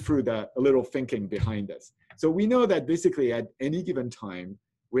walk you through a little thinking behind this. So we know that basically at any given time,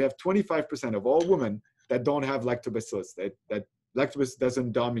 we have 25% of all women that don't have lactobacillus, that lactobacillus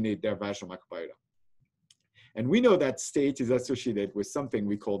doesn't dominate their vaginal microbiota. And we know that state is associated with something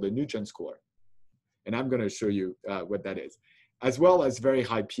we call the Nugent score. And I'm going to show you what that is, as well as very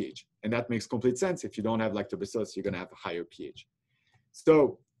high pH. And that makes complete sense. If you don't have lactobacillus, you're going to have a higher pH.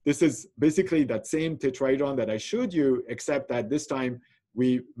 So this is basically that same tetrahedron that I showed you, except that this time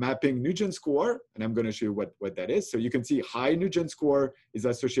we mapping Nugent score, and I'm going to show you what that is. So you can see high Nugent score is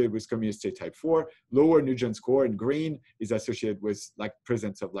associated with commune state type 4. Lower Nugent score in green is associated with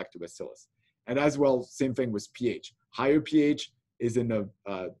presence of lactobacillus. And as well, same thing with pH. Higher pH is in the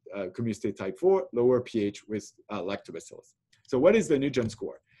commune state type 4, lower pH with lactobacillus. So what is the Nugent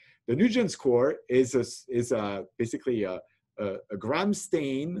score? The Nugent score is basically a gram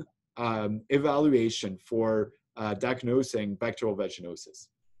stain evaluation for diagnosing bacterial vaginosis.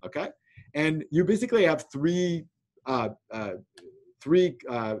 okay? And you basically have three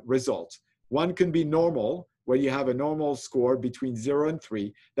results. One can be normal, where you have a normal score between 0 and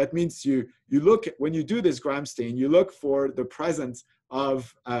 3. That means you look, when you do this gram stain, you look for the presence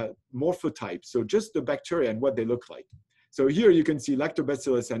of morphotypes, so just the bacteria and what they look like. So here you can see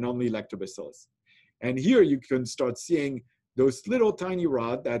lactobacillus and only lactobacillus. And here you can start seeing those little tiny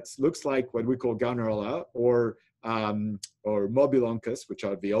rod that looks like what we call Gonorrhea or Mobiloncus, which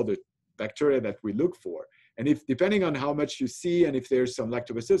are the other bacteria that we look for. And if, depending on how much you see, and if there's some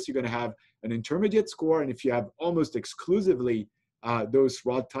lactobacillus, you're going to have an intermediate score. And if you have almost exclusively those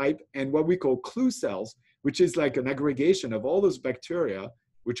rod type and what we call clue cells, which is like an aggregation of all those bacteria,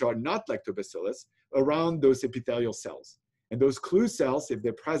 which are not lactobacillus, around those epithelial cells. And those clue cells, if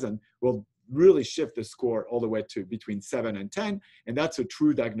they're present, will really shift the score all the way to between 7 and 10. And that's a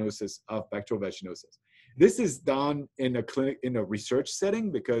true diagnosis of bacterial vaginosis. This is done in a clinic, in a research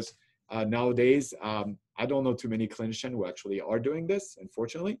setting, because nowadays, I don't know too many clinicians who actually are doing this,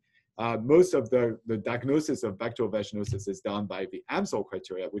 unfortunately. Most of the diagnosis of bacterial vaginosis is done by the UMSOM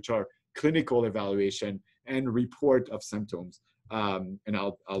criteria, which are clinical evaluation and report of symptoms. And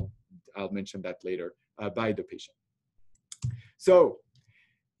I'll mention that later by the patient. So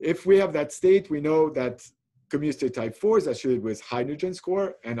if we have that state, we know that community state type 4 is associated with high nutrient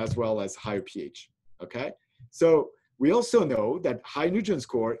score and as well as higher pH, okay? So we also know that high nutrient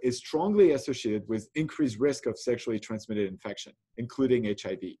score is strongly associated with increased risk of sexually transmitted infection, including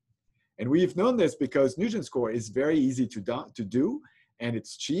HIV. And we've known this because nutrient score is very easy to do, and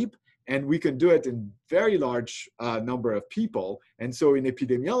it's cheap, and we can do it in very large number of people. And so in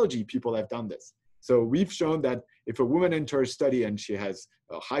epidemiology, people have done this. So we've shown that if a woman enters a study and she has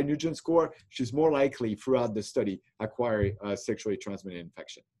a high nutrient score, she's more likely throughout the study acquire a sexually transmitted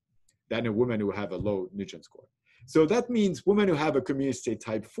infection than a woman who have a low nutrient score. So that means women who have a community state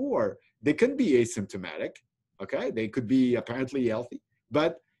type 4, they can be asymptomatic, okay? They could be apparently healthy,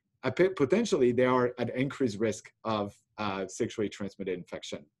 but potentially they are at increased risk of sexually transmitted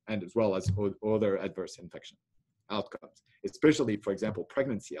infection and as well as other adverse infection outcomes, especially, for example,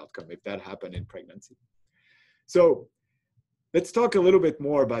 pregnancy outcome, if that happened in pregnancy. So let's talk a little bit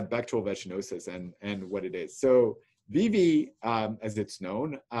more about bacterial vaginosis and what it is. So VV, as it's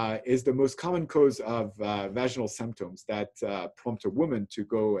known, is the most common cause of vaginal symptoms that prompt a woman to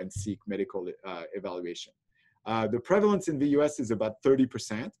go and seek medical evaluation. The prevalence in the US is about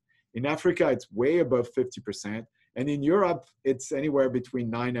 30%. In Africa, it's way above 50%. And in Europe, it's anywhere between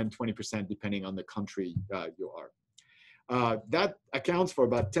 9 and 20%, depending on the country you are. That accounts for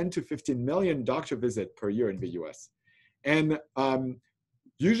about 10 to 15 million doctor visits per year in the US. And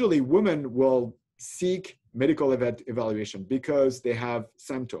usually women will seek medical evaluation because they have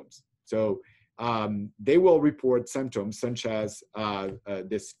symptoms. So they will report symptoms such as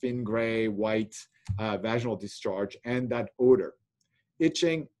this thin gray, white vaginal discharge and that odor.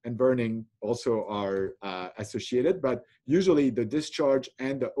 Itching and burning also are associated, but usually the discharge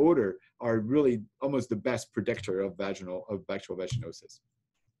and the odor are really almost the best predictor of bacterial vaginosis.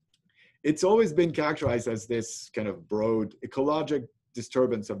 It's always been characterized as this kind of broad ecologic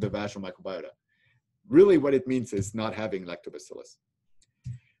disturbance of the vaginal microbiota. Really what it means is not having lactobacillus.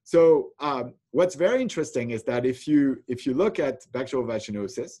 So what's very interesting is that if you look at bacterial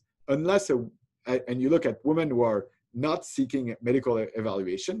vaginosis, unless and you look at women who are not seeking medical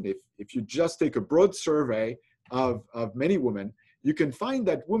evaluation, if you just take a broad survey of many women, you can find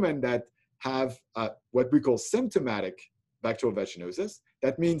that women that have what we call symptomatic bacterial vaginosis,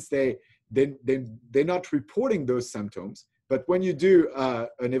 that means they're not reporting those symptoms, but when you do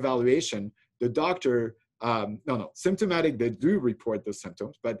an evaluation, the doctor, symptomatic, they do report those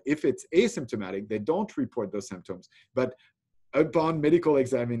symptoms, but if it's asymptomatic, they don't report those symptoms, but upon medical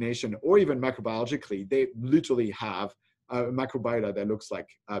examination or even microbiologically, they literally have a microbiota that looks like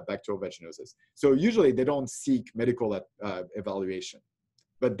bacterial vaginosis. So usually they don't seek medical evaluation,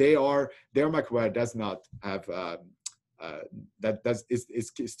 but their microbiota does not have,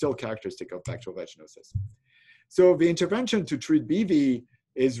 is still characteristic of bacterial vaginosis. So the intervention to treat BV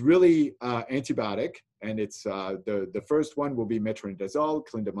is really antibiotic, and it's the first one will be metronidazole,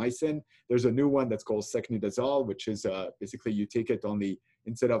 clindamycin. There's a new one that's called secnidazole, which is basically you take it only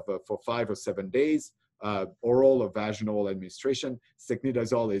instead of for 5 or 7 days, oral or vaginal administration.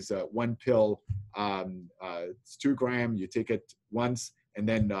 Secnidazole is 1 pill, it's 2 grams. You take it once, and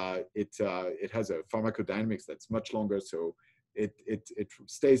then it has a pharmacodynamics that's much longer, so it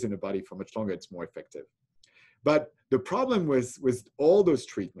stays in the body for much longer. It's more effective. But the problem with all those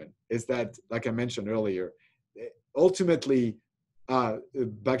treatments is that, like I mentioned earlier, ultimately,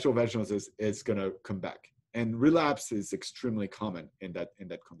 bacterial vaginosis is going to come back. and relapse is extremely common in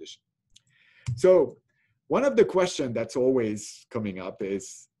that condition. So one of the questions that's always coming up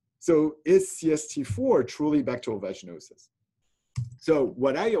is, so is CST4 truly bacterial vaginosis? So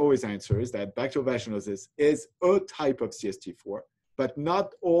what I always answer is that bacterial vaginosis is a type of CST4, but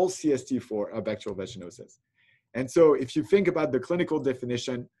not all CST4 are bacterial vaginosis. And so if you think about the clinical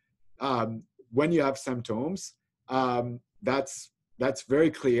definition, when you have symptoms, that's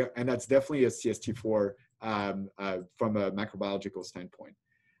very clear, and that's definitely a CST4 from a microbiological standpoint.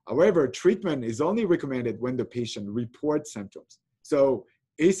 However, treatment is only recommended when the patient reports symptoms. So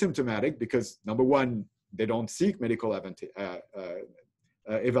asymptomatic, because number one, they don't seek medical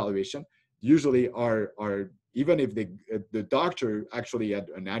evaluation, usually are even if the doctor actually had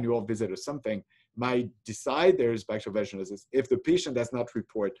an annual visit or something, might decide there's bacterial vaginosis. If the patient does not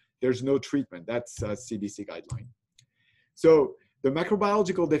report, there's no treatment. That's a CDC guideline. So the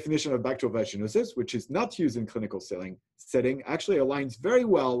microbiological definition of bacterial vaginosis, which is not used in clinical setting, actually aligns very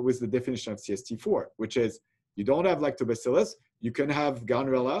well with the definition of CST4, which is you don't have lactobacillus, you can have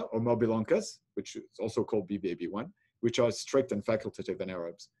Gonorrhea or Morbillincus, which is also called BVAB1, which are strict and facultative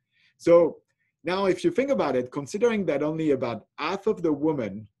anaerobes. So now if you think about it, considering that only about half of the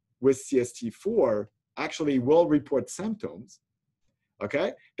women with CST4 actually will report symptoms,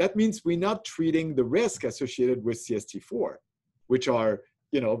 okay? That means we're not treating the risk associated with CST4, which are,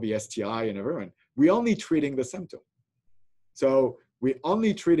 the STI and everyone. We're only treating the symptom. So we're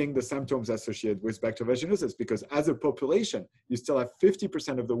only treating the symptoms associated with bacterial vaginosis, because as a population, you still have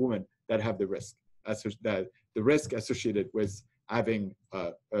 50% of the women that have the risk, the risk associated with having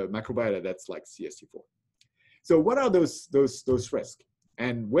a microbiota that's like CST4. So what are those risks?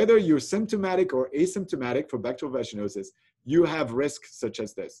 And whether you're symptomatic or asymptomatic for bacterial vaginosis, you have risks such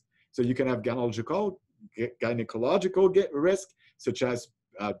as this. So you can have gynecological risk, such as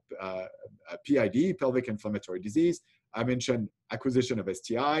PID, pelvic inflammatory disease. I mentioned acquisition of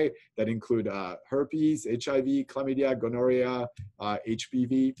STI that include herpes, HIV, chlamydia, gonorrhea,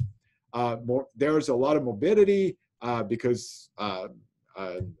 HPV. There's a lot of morbidity because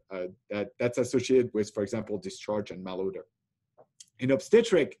that's associated with, for example, discharge and malodor. In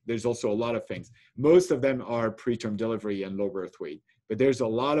obstetric, there's also a lot of things. Most of them are preterm delivery and low birth weight, but there's a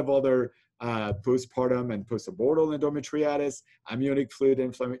lot of other postpartum and postabortal endometritis, amniotic fluid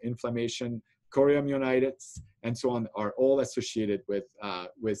inflammation, chorioamnionitis, and so on are all associated with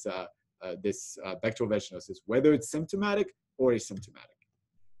this bacterial vaginosis, whether it's symptomatic or asymptomatic.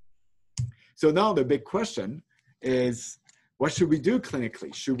 So now the big question is, what should we do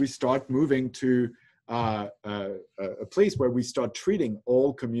clinically? Should we start moving to a place where we start treating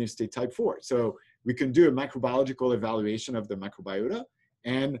all community type 4? So we can do a microbiological evaluation of the microbiota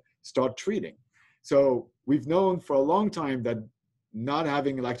and start treating. So we've known for a long time that not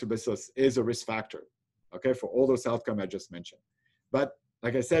having lactobacillus is a risk factor, okay, for all those outcomes I just mentioned. But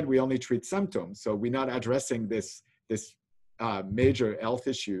like I said, we only treat symptoms, so we're not addressing this major health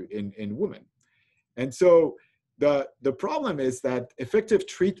issue in women. And so the problem is that effective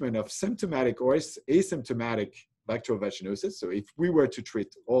treatment of symptomatic or asymptomatic bacterial vaginosis, so if we were to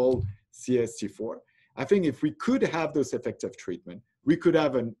treat all CST4, I think if we could have those effective treatment, we could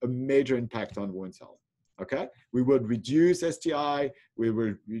have a major impact on women's health, okay? We would reduce STI, we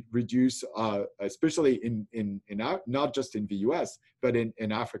would reduce, especially not just in the US, but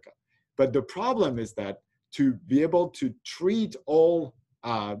in Africa. But the problem is that to be able to treat all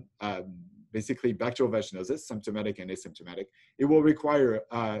basically bacterial vaginosis, symptomatic and asymptomatic, it will require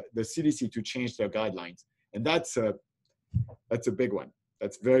the CDC to change their guidelines. And that's a big one.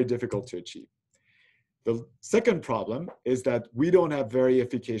 That's very difficult to achieve. The second problem is that we don't have very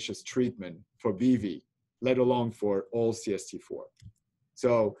efficacious treatment for BV, let alone for all CST4.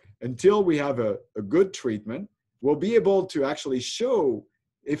 So until we have a good treatment, we'll be able to actually show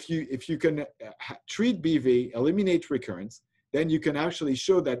if you can treat BV, eliminate recurrence, then you can actually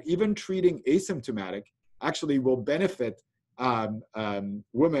show that even treating asymptomatic actually will benefit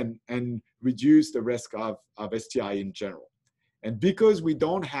women and reduce the risk of STI in general. And because we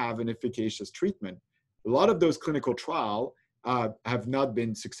don't have an efficacious treatment, a lot of those clinical trials have not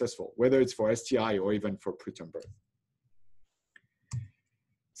been successful, whether it's for STI or even for preterm birth.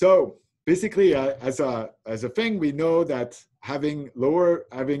 So basically, as a thing, we know that having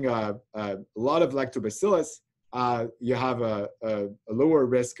a lot of lactobacillus, you have a lower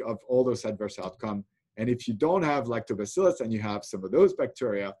risk of all those adverse outcomes. And if you don't have lactobacillus and you have some of those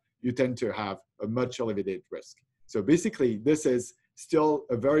bacteria, you tend to have a much elevated risk. So basically, this is still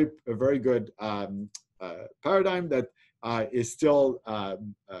a very good paradigm that is still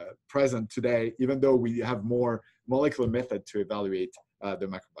present today, even though we have more molecular method to evaluate the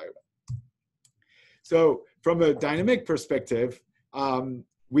microbiota. So from a dynamic perspective,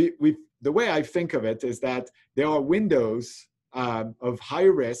 the way I think of it is that there are windows of high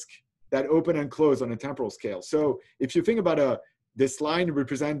risk that open and close on a temporal scale. So if you think about this line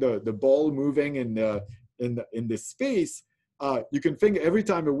represent the ball moving in this space, you can think every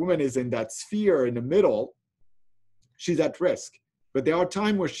time a woman is in that sphere in the middle, she's at risk. But there are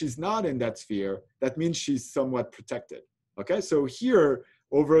times where she's not in that sphere. That means she's somewhat protected. Okay, so here,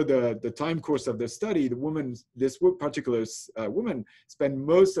 over the time course of the study, this particular woman spent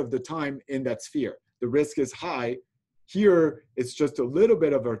most of the time in that sphere. The risk is high. Here, it's just a little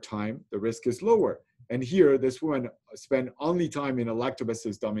bit of her time. The risk is lower. And here, this woman spent only time in a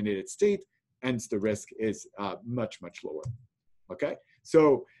lactobacillus-dominated state, hence the risk is much, much lower. Okay,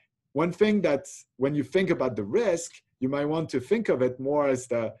 so one thing that's, when you think about the risk, you might want to think of it more as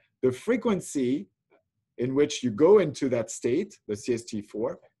the frequency in which you go into that state, the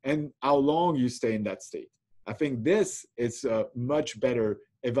CST4, and how long you stay in that state. I think this is a much better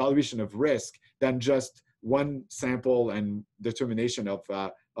evaluation of risk than just one sample and determination of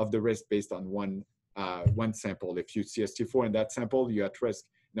the risk based on one sample. If you CST4 in that sample, you're at risk.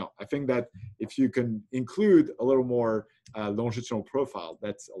 No, I think that if you can include a little more longitudinal profile,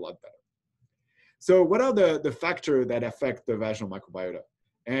 that's a lot better. So what are the factors that affect the vaginal microbiota?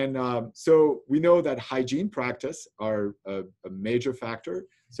 And so we know that hygiene practice are a major factor.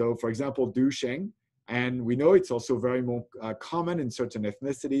 So for example, douching, and we know it's also very more common in certain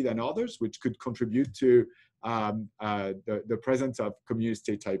ethnicity than others, which could contribute to the presence of community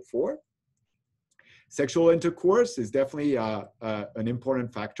state type 4. Sexual intercourse is definitely an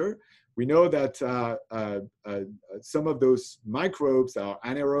important factor. We know that some of those microbes that are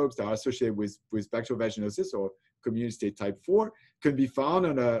anaerobes that are associated with bacterial vaginosis or community state type 4 can be found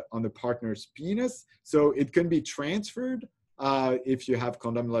on the partner's penis. So it can be transferred if you have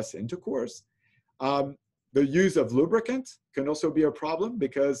condomless intercourse. The use of lubricant can also be a problem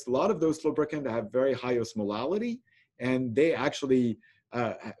because a lot of those lubricants have very high osmolality, and they actually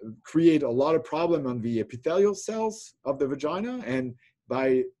create a lot of problem on the epithelial cells of the vagina, and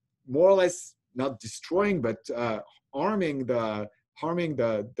by more or less not destroying but harming the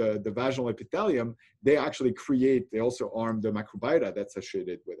vaginal epithelium, they also harm the microbiota that's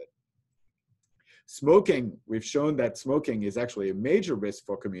associated with it. Smoking, we've shown that smoking is actually a major risk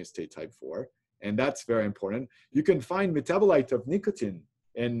for community state type 4, and that's very important. You can find metabolite of nicotine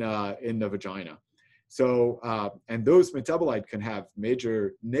in the vagina. So, and those metabolites can have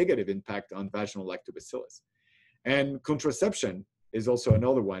major negative impact on vaginal lactobacillus. And contraception is also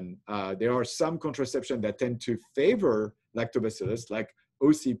another one. There are some contraception that tend to favor lactobacillus, like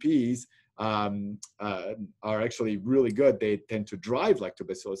OCPs are actually really good. They tend to drive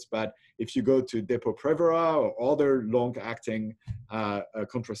lactobacillus, but if you go to Depo-Provera or other long-acting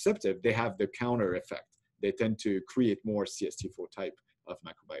contraceptive, they have the counter effect. They tend to create more CST4 type of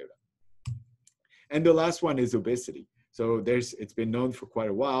microbiota. And the last one is obesity. So it's been known for quite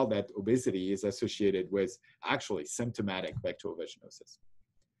a while that obesity is associated with actually symptomatic bacterial vaginosis.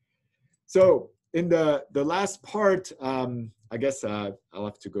 So in the last part, I guess I'll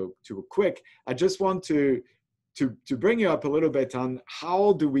have to go too quick. I just want to bring you up a little bit on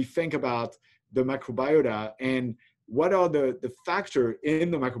how do we think about the microbiota and what are the factors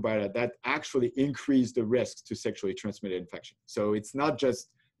in the microbiota that actually increase the risk to sexually transmitted infection. So it's not just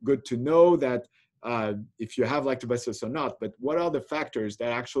good to know that if you have lactobacillus or not, but what are the factors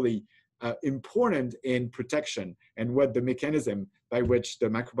that actually important in protection and what the mechanism by which the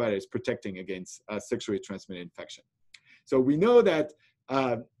microbiota is protecting against sexually transmitted infection. So we know that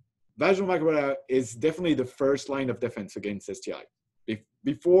vaginal microbiota is definitely the first line of defense against STI.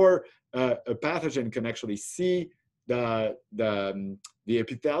 Before a pathogen can actually see the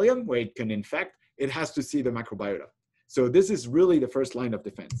epithelium where it can infect, it has to see the microbiota. So this is really the first line of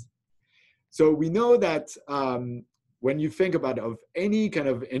defense. So we know that when you think about any kind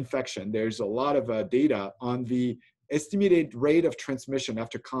of infection, there's a lot of data on the estimated rate of transmission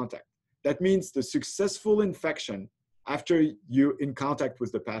after contact. That means the successful infection after you're in contact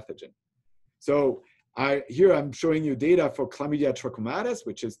with the pathogen. So here I'm showing you data for Chlamydia trachomatis,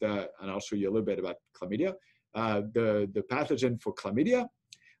 which is and I'll show you a little bit about chlamydia, the pathogen for chlamydia.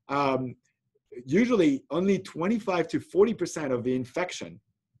 Usually only 25 to 40% of the infection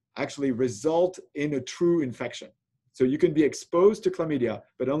actually result in a true infection. So you can be exposed to chlamydia,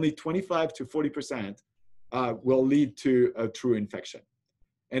 but only 25 to 40% will lead to a true infection.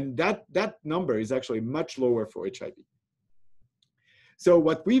 And that number is actually much lower for HIV. So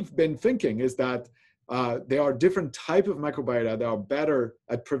what we've been thinking is that there are different types of microbiota that are better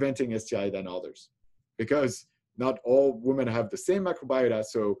at preventing STI than others, because not all women have the same microbiota.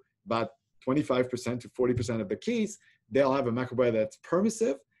 So, but 25% to 40% of the case, they'll have a microbiota that's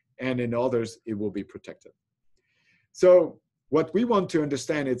permissive, and in others, it will be protective. So what we want to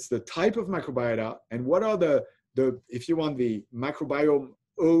understand is the type of microbiota and what are the if you want, the microbiome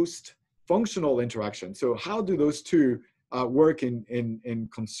host functional interaction. So how do those two work in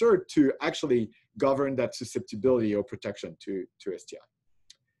concert to actually govern that susceptibility or protection to STI?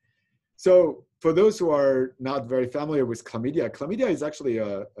 So for those who are not very familiar with chlamydia, chlamydia is actually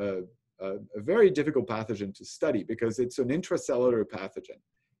a very difficult pathogen to study because it's an intracellular pathogen.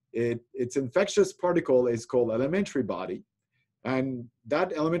 Its infectious particle is called elementary body, and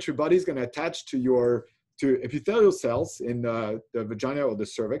that elementary body is going to attach to epithelial cells in the vagina or the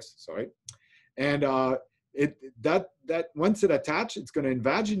cervix, sorry, and that once it attaches, it's going to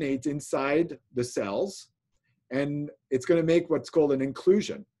invaginate inside the cells, and it's going to make what's called an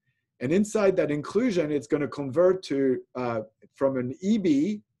inclusion. And inside that inclusion, it's going to convert to from an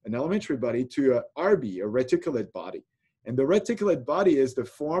EB, an elementary body, to a RB, a reticulate body. And the reticulate body is the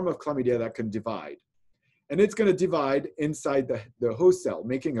form of chlamydia that can divide. And it's going to divide inside the host cell,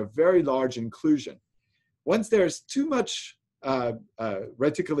 making a very large inclusion. Once there's too much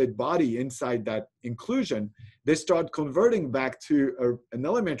reticulate body inside that inclusion, they start converting back to an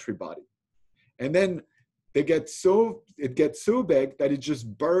elementary body. And then it gets so big that it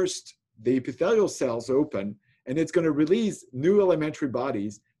just bursts the epithelial cells open, and it's going to release new elementary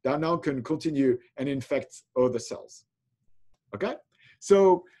bodies that now can continue and infect other cells. Okay?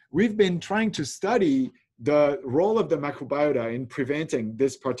 So we've been trying to study the role of the microbiota in preventing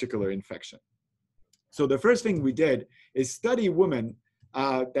this particular infection. So the first thing we did is study women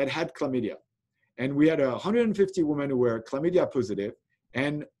that had chlamydia. And we had 150 women who were chlamydia positive,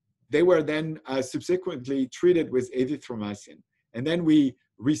 and they were then subsequently treated with azithromycin. And then we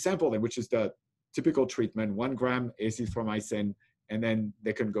resampled them, which is the typical treatment, 1 gram azithromycin, and then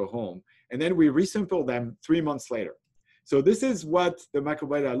they can go home. And then we resampled them 3 months later. So this is what the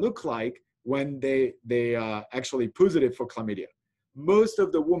microbiota look like when they actually positive for chlamydia. Most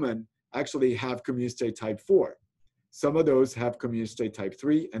of the women actually have communicate type 4. Some of those have communicate type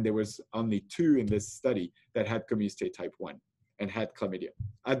 3, and there was only 2 in this study that had communicate type 1 and had chlamydia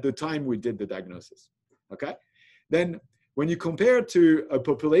at the time we did the diagnosis, okay? Then when you compare to a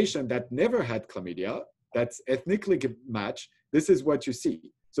population that never had chlamydia, that's ethnically matched, this is what you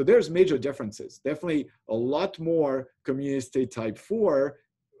see. So there's major differences. Definitely a lot more communicate type 4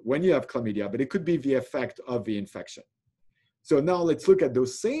 when you have chlamydia, but it could be the effect of the infection. So now let's look at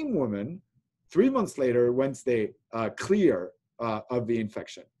those same women 3 months later once they clear of the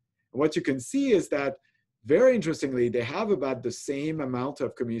infection. And what you can see is that, very interestingly, they have about the same amount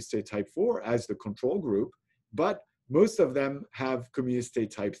of communicate type 4 as the control group, but most of them have communicate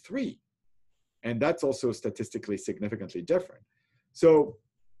type 3. And that's also statistically significantly different. So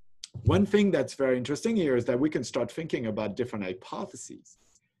one thing that's very interesting here is that we can start thinking about different hypotheses.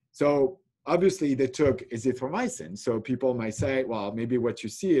 So obviously they took azithromycin. So people might say, well, maybe what you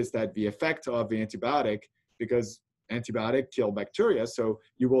see is that the effect of the antibiotic, because antibiotic kill bacteria, so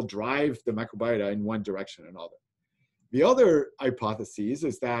you will drive the microbiota in one direction or another. The other hypothesis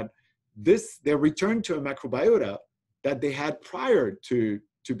is that they return to a microbiota that they had prior to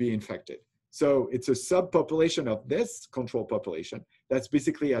be infected. So it's a subpopulation of this control population that's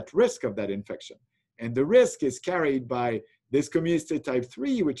basically at risk of that infection. And the risk is carried by this communicate type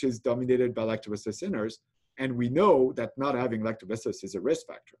 3, which is dominated by lactobacillus iners. And we know that not having lactobacillus is a risk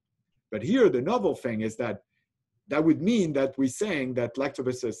factor. But here, the novel thing is that would mean that we're saying that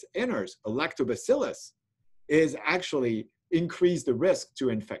lactobacillus iners, a lactobacillus, is actually increase the risk to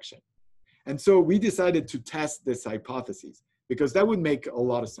infection. And so we decided to test this hypothesis because that would make a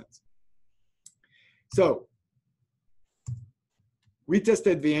lot of sense. So we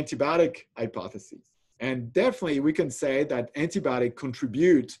tested the antibiotic hypothesis. And definitely we can say that antibiotic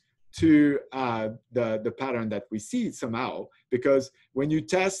contribute to the pattern that we see somehow, because when you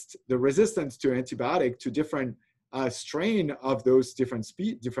test the resistance to antibiotic to different strain of those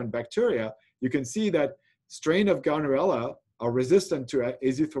different bacteria, you can see that strain of Gonorrhea are resistant to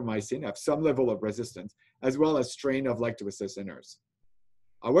azithromycin, have some level of resistance, as well as strain of Lactobacillus iners.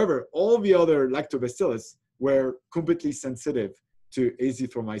 However, all the other lactobacillus were completely sensitive to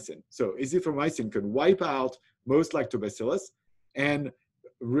azithromycin. So azithromycin can wipe out most lactobacillus and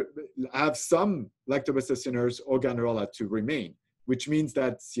have some Lactobacillus iners or Gonorrhea to remain, which means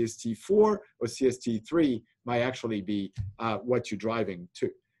that CST4 or CST3 might actually be what you're driving to.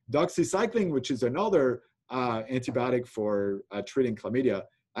 Doxycycline, which is another antibiotic for treating chlamydia,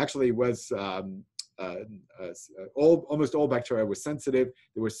 actually was almost all bacteria was sensitive.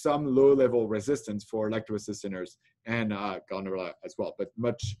 There was some low-level resistance for Lactobacillus iners and Gonorrhea as well, but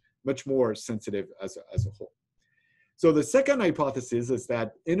much much more sensitive as a whole. So the second hypothesis is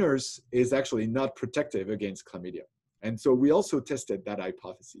that inners is actually not protective against chlamydia. And so we also tested that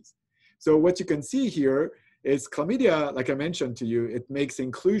hypothesis. So what you can see here is chlamydia, like I mentioned to you, it makes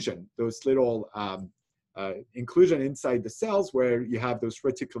inclusion, those little inclusion inside the cells where you have those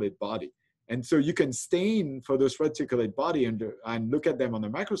reticulate body. And so you can stain for those reticulate body and look at them on the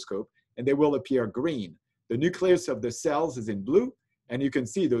microscope, and they will appear green. The nucleus of the cells is in blue, and you can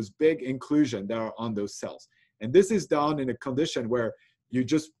see those big inclusion that are on those cells. And this is done in a condition where you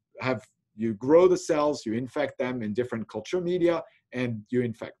just you grow the cells, you infect them in different culture media, and you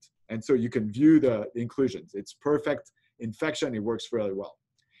infect. And so you can view the inclusions. It's perfect infection, it works really well.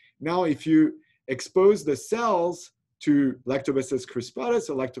 Now, if you expose the cells to Lactobacillus crispatus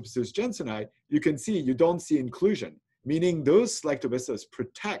or Lactobacillus jenseni, you can see you don't see inclusion, meaning those lactobacillus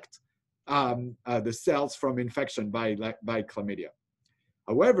protect the cells from infection by chlamydia.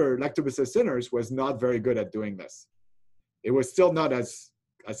 However, Lactobacillus inners was not very good at doing this. It was still not as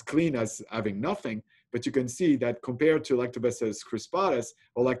clean as having nothing, but you can see that compared to Lactobacillus crispatus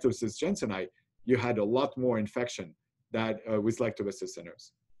or Lactobacillus jenseni, you had a lot more infection with Lactobacillus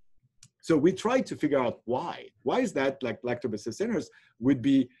inners. So we tried to figure out why. Why is that like Lactobacillus inners would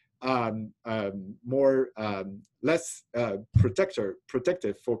be less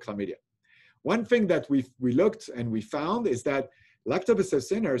protective for chlamydia? One thing that we looked and we found is that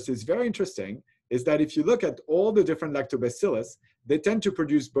Lactobacillus inners is very interesting, is that if you look at all the different lactobacillus, they tend to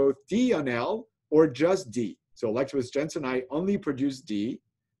produce both D and L or just D. So Lactobacillus jenseni only produce D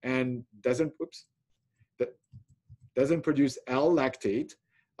and doesn't produce L lactate.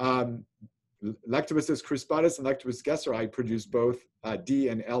 Lactobacillus crispatus and Lactobacillus gasseri produce both D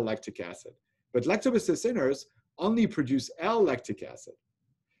and L lactic acid. But Lactobacillus inners only produce L lactic acid.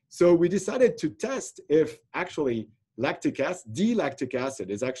 So we decided to test if actually D lactic acid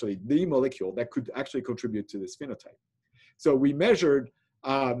is actually the molecule that could actually contribute to this phenotype. So we measured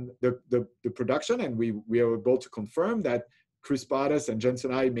the production, and we were able to confirm that crispatus and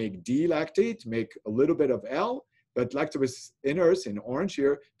jenseni make D lactate, make a little bit of L, but Lactobacillus inners in orange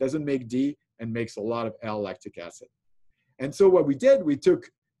here doesn't make D and makes a lot of L lactic acid. And so what we did, we took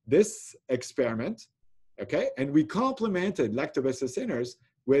this experiment, okay, and we complemented Lactobacillus inners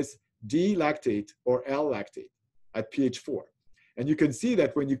with D lactate or L lactate at pH 4. And you can see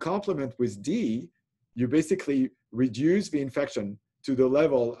that when you complement with D, you basically reduce the infection to the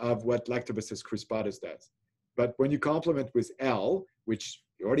level of what Lactobacillus crispatus does. But when you complement with L, which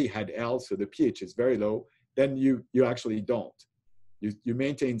you already had L, so the pH is very low, then you actually don't. You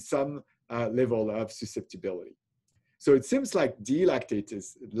maintain some level of susceptibility. So it seems like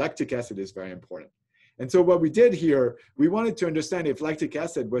lactic acid is very important. And so what we did here, we wanted to understand if lactic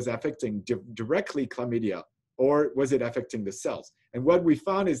acid was affecting directly chlamydia, or was it affecting the cells? And what we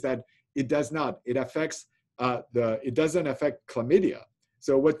found is that it does not. It affects it doesn't affect chlamydia.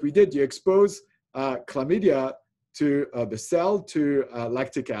 So what we did, you expose chlamydia to the cell to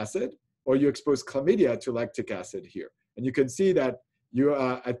lactic acid, or you expose chlamydia to lactic acid here. And you can see that you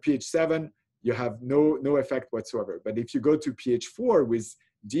at pH 7, you have no effect whatsoever. But if you go to pH 4 with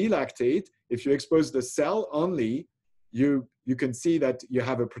D-lactate, if you expose the cell only, you can see that you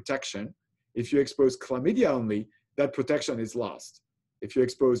have a protection. If you expose chlamydia only, that protection is lost. If you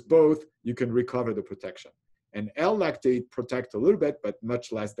expose both, you can recover the protection. And L-lactate protect a little bit, but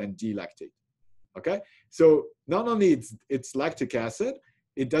much less than D-lactate. Okay? So not only it's lactic acid,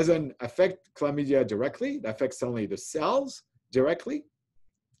 it doesn't affect chlamydia directly, it affects only the cells directly,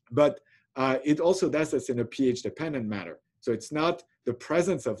 but it also does this in a pH-dependent manner. So it's not the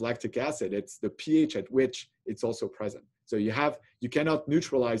presence of lactic acid, it's the pH at which it's also present. So you cannot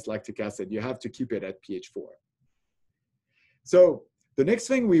neutralize lactic acid, you have to keep it at pH 4. So the next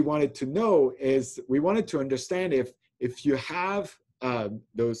thing we wanted to know is we wanted to understand if you have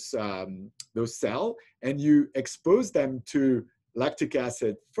those cells and you expose them to lactic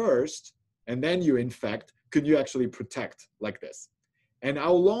acid first and then you infect, can you actually protect like this? And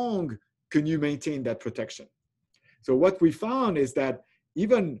how long can you maintain that protection? So what we found is that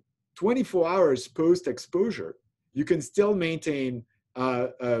even 24 hours post-exposure, you can still maintain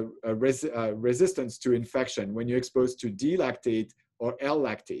resistance to infection when you're exposed to D-lactate or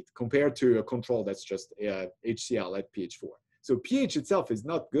L-lactate compared to a control that's just HCl at pH 4. So pH itself is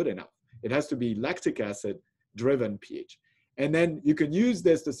not good enough. It has to be lactic acid-driven pH. And then you can use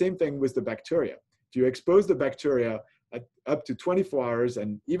the same thing with the bacteria. If you expose the bacteria at up to 24 hours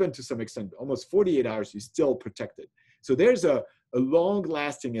and even to some extent, almost 48 hours, you're still protected. So there's a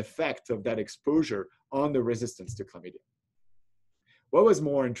long-lasting effect of that exposure on the resistance to chlamydia. What was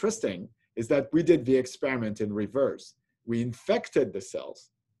more interesting is that we did the experiment in reverse. We infected the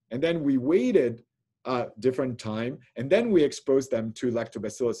cells And then we waited different time, and then we exposed them to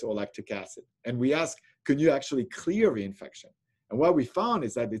lactobacillus or lactic acid. And we asked, can you actually clear the infection? And what we found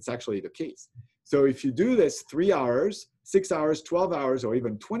is that it's actually the case. So if you do this 3 hours, 6 hours, 12 hours, or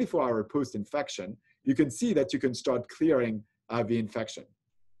even 24-hour post-infection, you can see that you can start clearing the infection.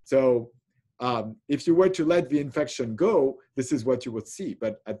 So if you were to let the infection go, this is what you would see.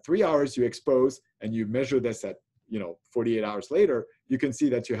 But at 3 hours, you expose, and you measure this at 48 hours later, you can see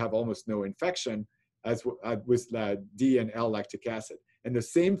that you have almost no infection as with D and L lactic acid. And the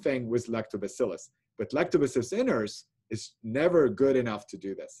same thing with lactobacillus. But lactobacillus iners is never good enough to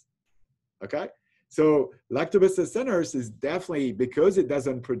do this, okay? So lactobacillus iners is definitely, because it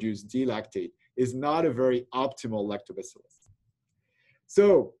doesn't produce D-lactate, is not a very optimal lactobacillus.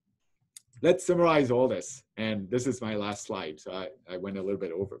 So let's summarize all this. And this is my last slide, so I went a little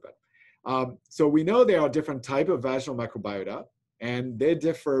bit over, but so we know there are different types of vaginal microbiota, and they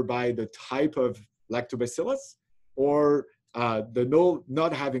differ by the type of lactobacillus or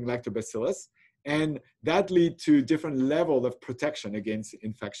not having lactobacillus, and that leads to different level of protection against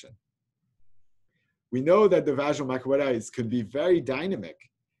infection. We know that the vaginal microbiota can be very dynamic,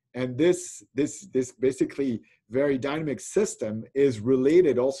 and this basically very dynamic system is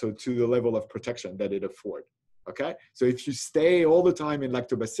related also to the level of protection that it affords. Okay, so if you stay all the time in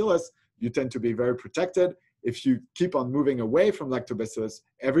lactobacillus, you tend to be very protected. If you keep on moving away from lactobacillus,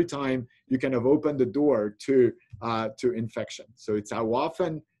 every time you kind of open the door to infection. So it's how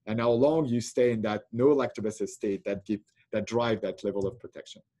often and how long you stay in that no lactobacillus state that drive that level of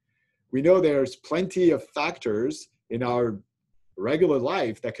protection. We know there's plenty of factors in our regular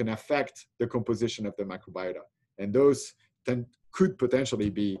life that can affect the composition of the microbiota, and those could potentially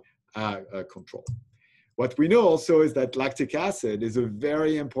be controlled. What we know also is that lactic acid is a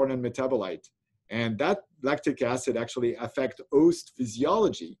very important metabolite, and that lactic acid actually affects host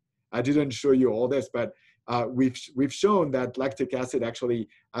physiology. I didn't show you all this, but we've shown that lactic acid actually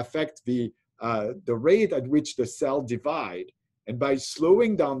affects the rate at which the cell divide, and by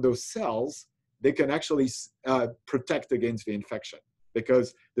slowing down those cells, they can actually protect against the infection,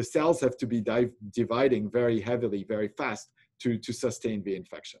 because the cells have to be dividing very heavily, very fast to sustain the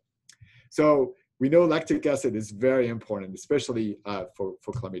infection. So we know lactic acid is very important, especially for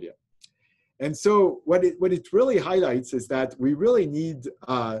chlamydia. And so what it really highlights is that we really need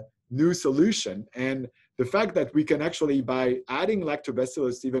a new solution. And the fact that we can actually, by adding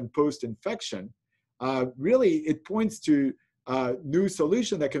lactobacillus even post-infection, really it points to a new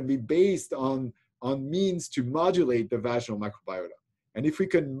solution that can be based on means to modulate the vaginal microbiota. And if we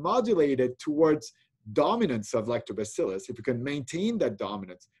can modulate it towards dominance of lactobacillus, if we can maintain that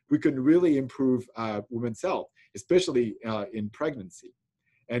dominance, we can really improve women's health, especially in pregnancy,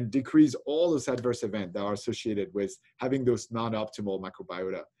 and decrease all those adverse events that are associated with having those non-optimal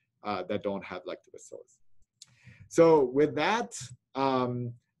microbiota that don't have lactobacillus. So with that,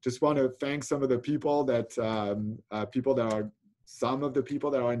 just want to thank some of the people that some of the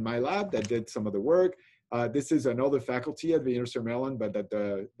people that are in my lab that did some of the work. This is another faculty at the University of Maryland, but at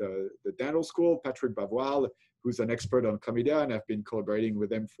the dental school, Patrick Bavoil, who's an expert on chlamydia, and I've been collaborating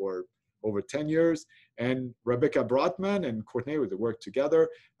with him for over 10 years. And Rebecca Brotman and Courtney, we work together.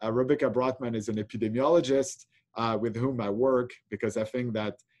 Rebecca Brotman is an epidemiologist with whom I work, because I think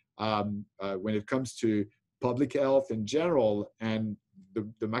that when it comes to public health in general, and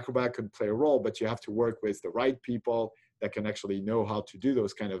the microbiota can play a role, but you have to work with the right people that can actually know how to do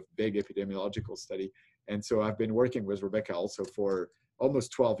those kind of big epidemiological study. And so I've been working with Rebecca also for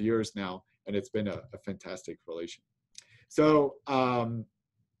almost 12 years now, and it's been a fantastic relation. So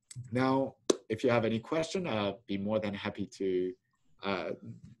now, if you have any question, I'll be more than happy to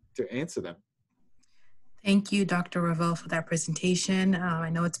answer them. Thank you, Dr. Ravel, for that presentation.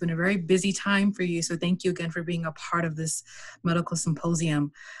 I know it's been a very busy time for you, so thank you again for being a part of this medical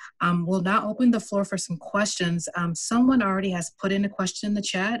symposium. We'll now open the floor for some questions. Someone already has put in a question in the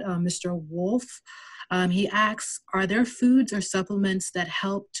chat, Mr. Wolf. He asks, are there foods or supplements that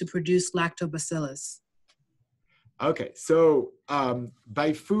help to produce lactobacillus? Okay, so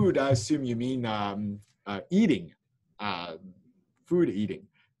by food, I assume you mean eating, food eating,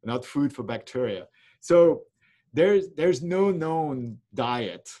 not food for bacteria. So there's no known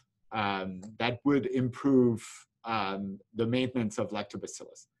diet that would improve the maintenance of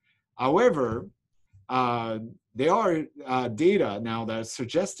lactobacillus. However, there are data now that are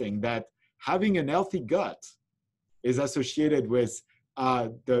suggesting that having a healthy gut is associated with a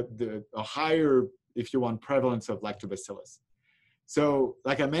higher, if you want, prevalence of lactobacillus. So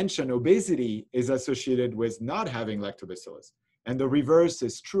like I mentioned, obesity is associated with not having lactobacillus. And the reverse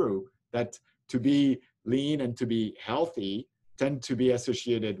is true, that to be lean and to be healthy tend to be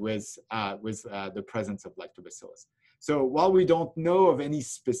associated with the presence of lactobacillus. So while we don't know of any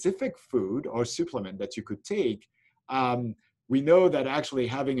specific food or supplement that you could take, we know that actually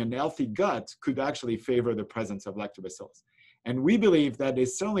having a healthy gut could actually favor the presence of lactobacillus. And we believe that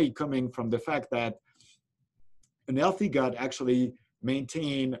is certainly coming from the fact that an healthy gut actually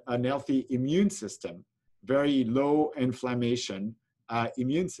maintain an healthy immune system, very low inflammation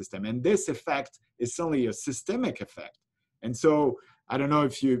immune system. And this effect is certainly a systemic effect. And so I don't know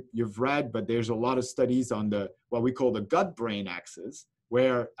if you've read, but there's a lot of studies on what we call the gut-brain axis,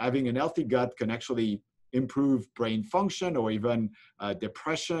 where having a healthy gut can actually improve brain function or even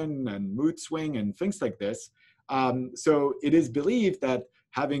depression and mood swing and things like this. So it is believed that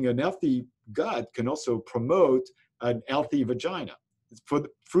having a healthy gut can also promote a healthy vagina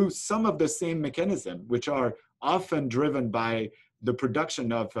through some of the same mechanisms, which are often driven by the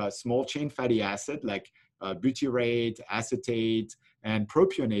production of small chain fatty acid like butyrate, acetate, and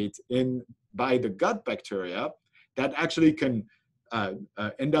propionate by the gut bacteria that actually can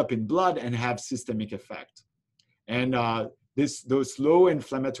end up in blood and have systemic effect. And those low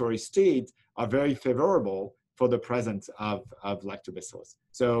inflammatory states are very favorable for the presence of lactobacillus.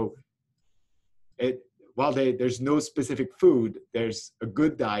 So while there's no specific food, there's a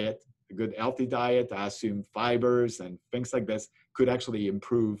good diet, a good healthy diet. I assume fibers and things like this could actually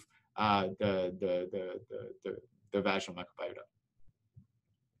improve the vaginal microbiota.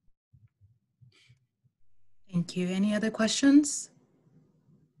 Thank you. Any other questions?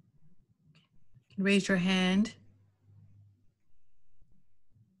 You can raise your hand.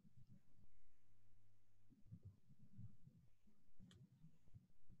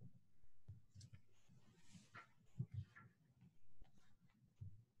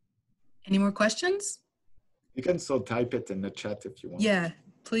 Any more questions? You can still type it in the chat if you want. Yeah,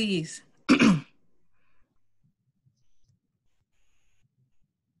 please.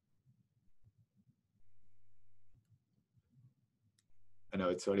 I know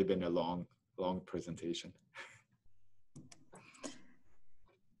it's already been a long presentation.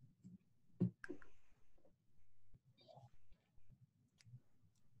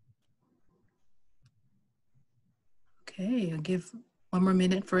 Okay, I'll give one more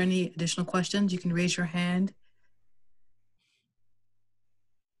minute for any additional questions. You can raise your hand.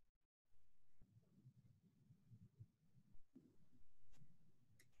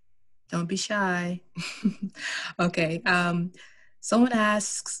 Don't be shy. Okay. Someone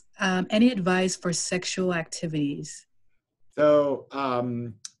asks, any advice for sexual activities? So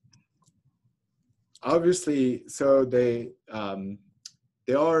obviously, so there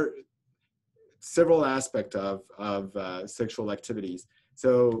are several aspects of sexual activities.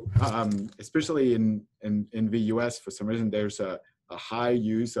 So especially in the US, for some reason, there's a high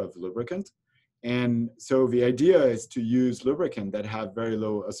use of lubricant. And so the idea is to use lubricant that have very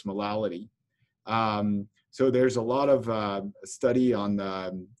low osmolality. So there's a lot of study on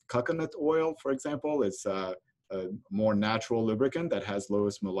coconut oil, for example. It's a more natural lubricant that has low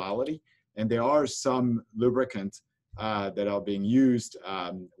osmolality. And there are some lubricants that are being used.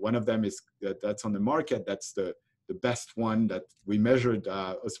 One of them is that's on the market. That's the best one that we measured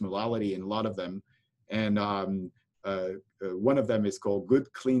osmolality in a lot of them. And one of them is called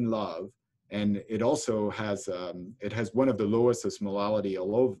Good Clean Love. And it also has one of the lowest osmolality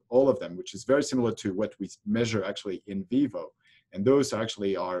all of them, which is very similar to what we measure actually in vivo. And those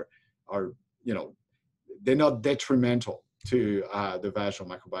actually are they're not detrimental to the vaginal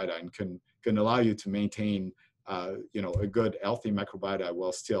microbiota and can allow you to maintain a good healthy microbiota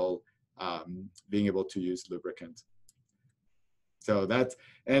while still being able to use lubricant. So that's,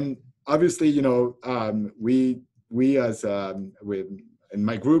 and obviously we as in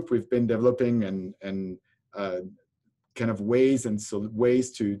my group, we've been developing and kind of ways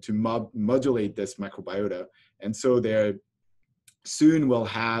to modulate this microbiota. And so there soon we'll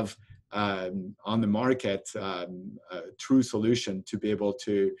have on the market a true solution to be able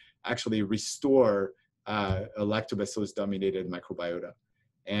to actually restore a lactobacillus dominated microbiota.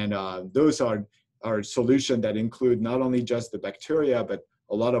 And those are solutions that include not only just the bacteria, but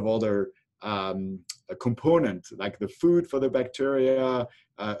a lot of other a component like the food for the bacteria,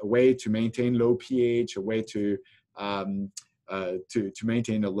 a way to maintain low pH, a way to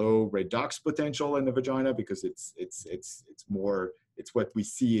maintain a low redox potential in the vagina, because it's what we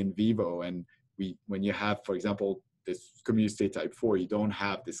see in vivo. And when you have, for example, this community state type 4, you don't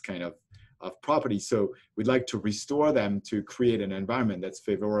have this kind of properties. So we'd like to restore them to create an environment that's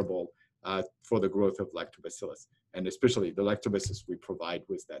favorable for the growth of lactobacillus, and especially the lactobacillus we provide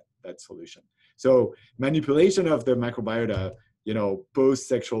with that solution. So manipulation of the microbiota,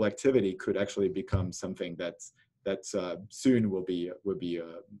 post-sexual activity could actually become something that's that's soon will be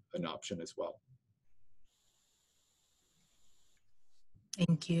an option as well.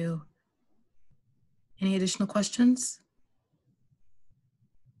 Thank you. Any additional questions?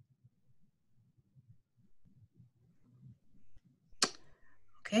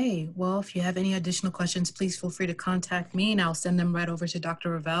 Okay, well, if you have any additional questions, please feel free to contact me and I'll send them right over to Dr.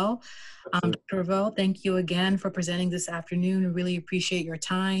 Ravel. Dr. Ravel, thank you again for presenting this afternoon. I really appreciate your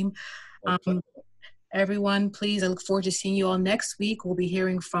time. Everyone, please, I look forward to seeing you all next week. We'll be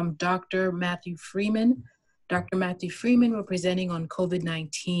hearing from Dr. Matthew Freeman. Dr. Matthew Freeman will be presenting on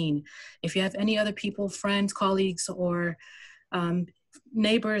COVID-19. If you have any other people, friends, colleagues, or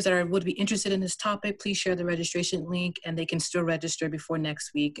neighbors that would be interested in this topic, please share the registration link and they can still register before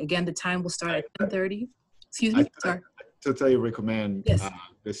next week. Again, the time will start at 10:30. Excuse me, sorry. I totally recommend yes.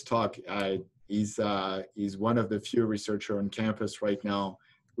 This talk. He's one of the few researchers on campus right now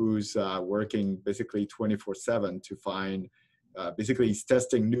who's working basically 24/7 to find, basically he's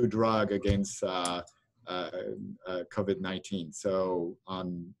testing new drug against COVID-19. So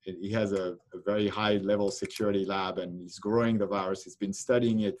he has a very high level security lab and he's growing the virus. He's been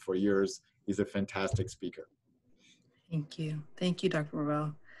studying it for years. He's a fantastic speaker. Thank you. Thank you, Dr.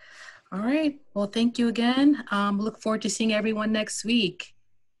 Ravel. All right. Well, thank you again. Look forward to seeing everyone next week.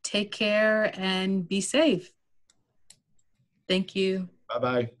 Take care and be safe. Thank you.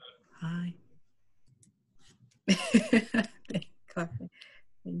 Bye-bye. Bye.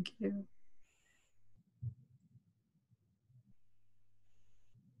 Thank you.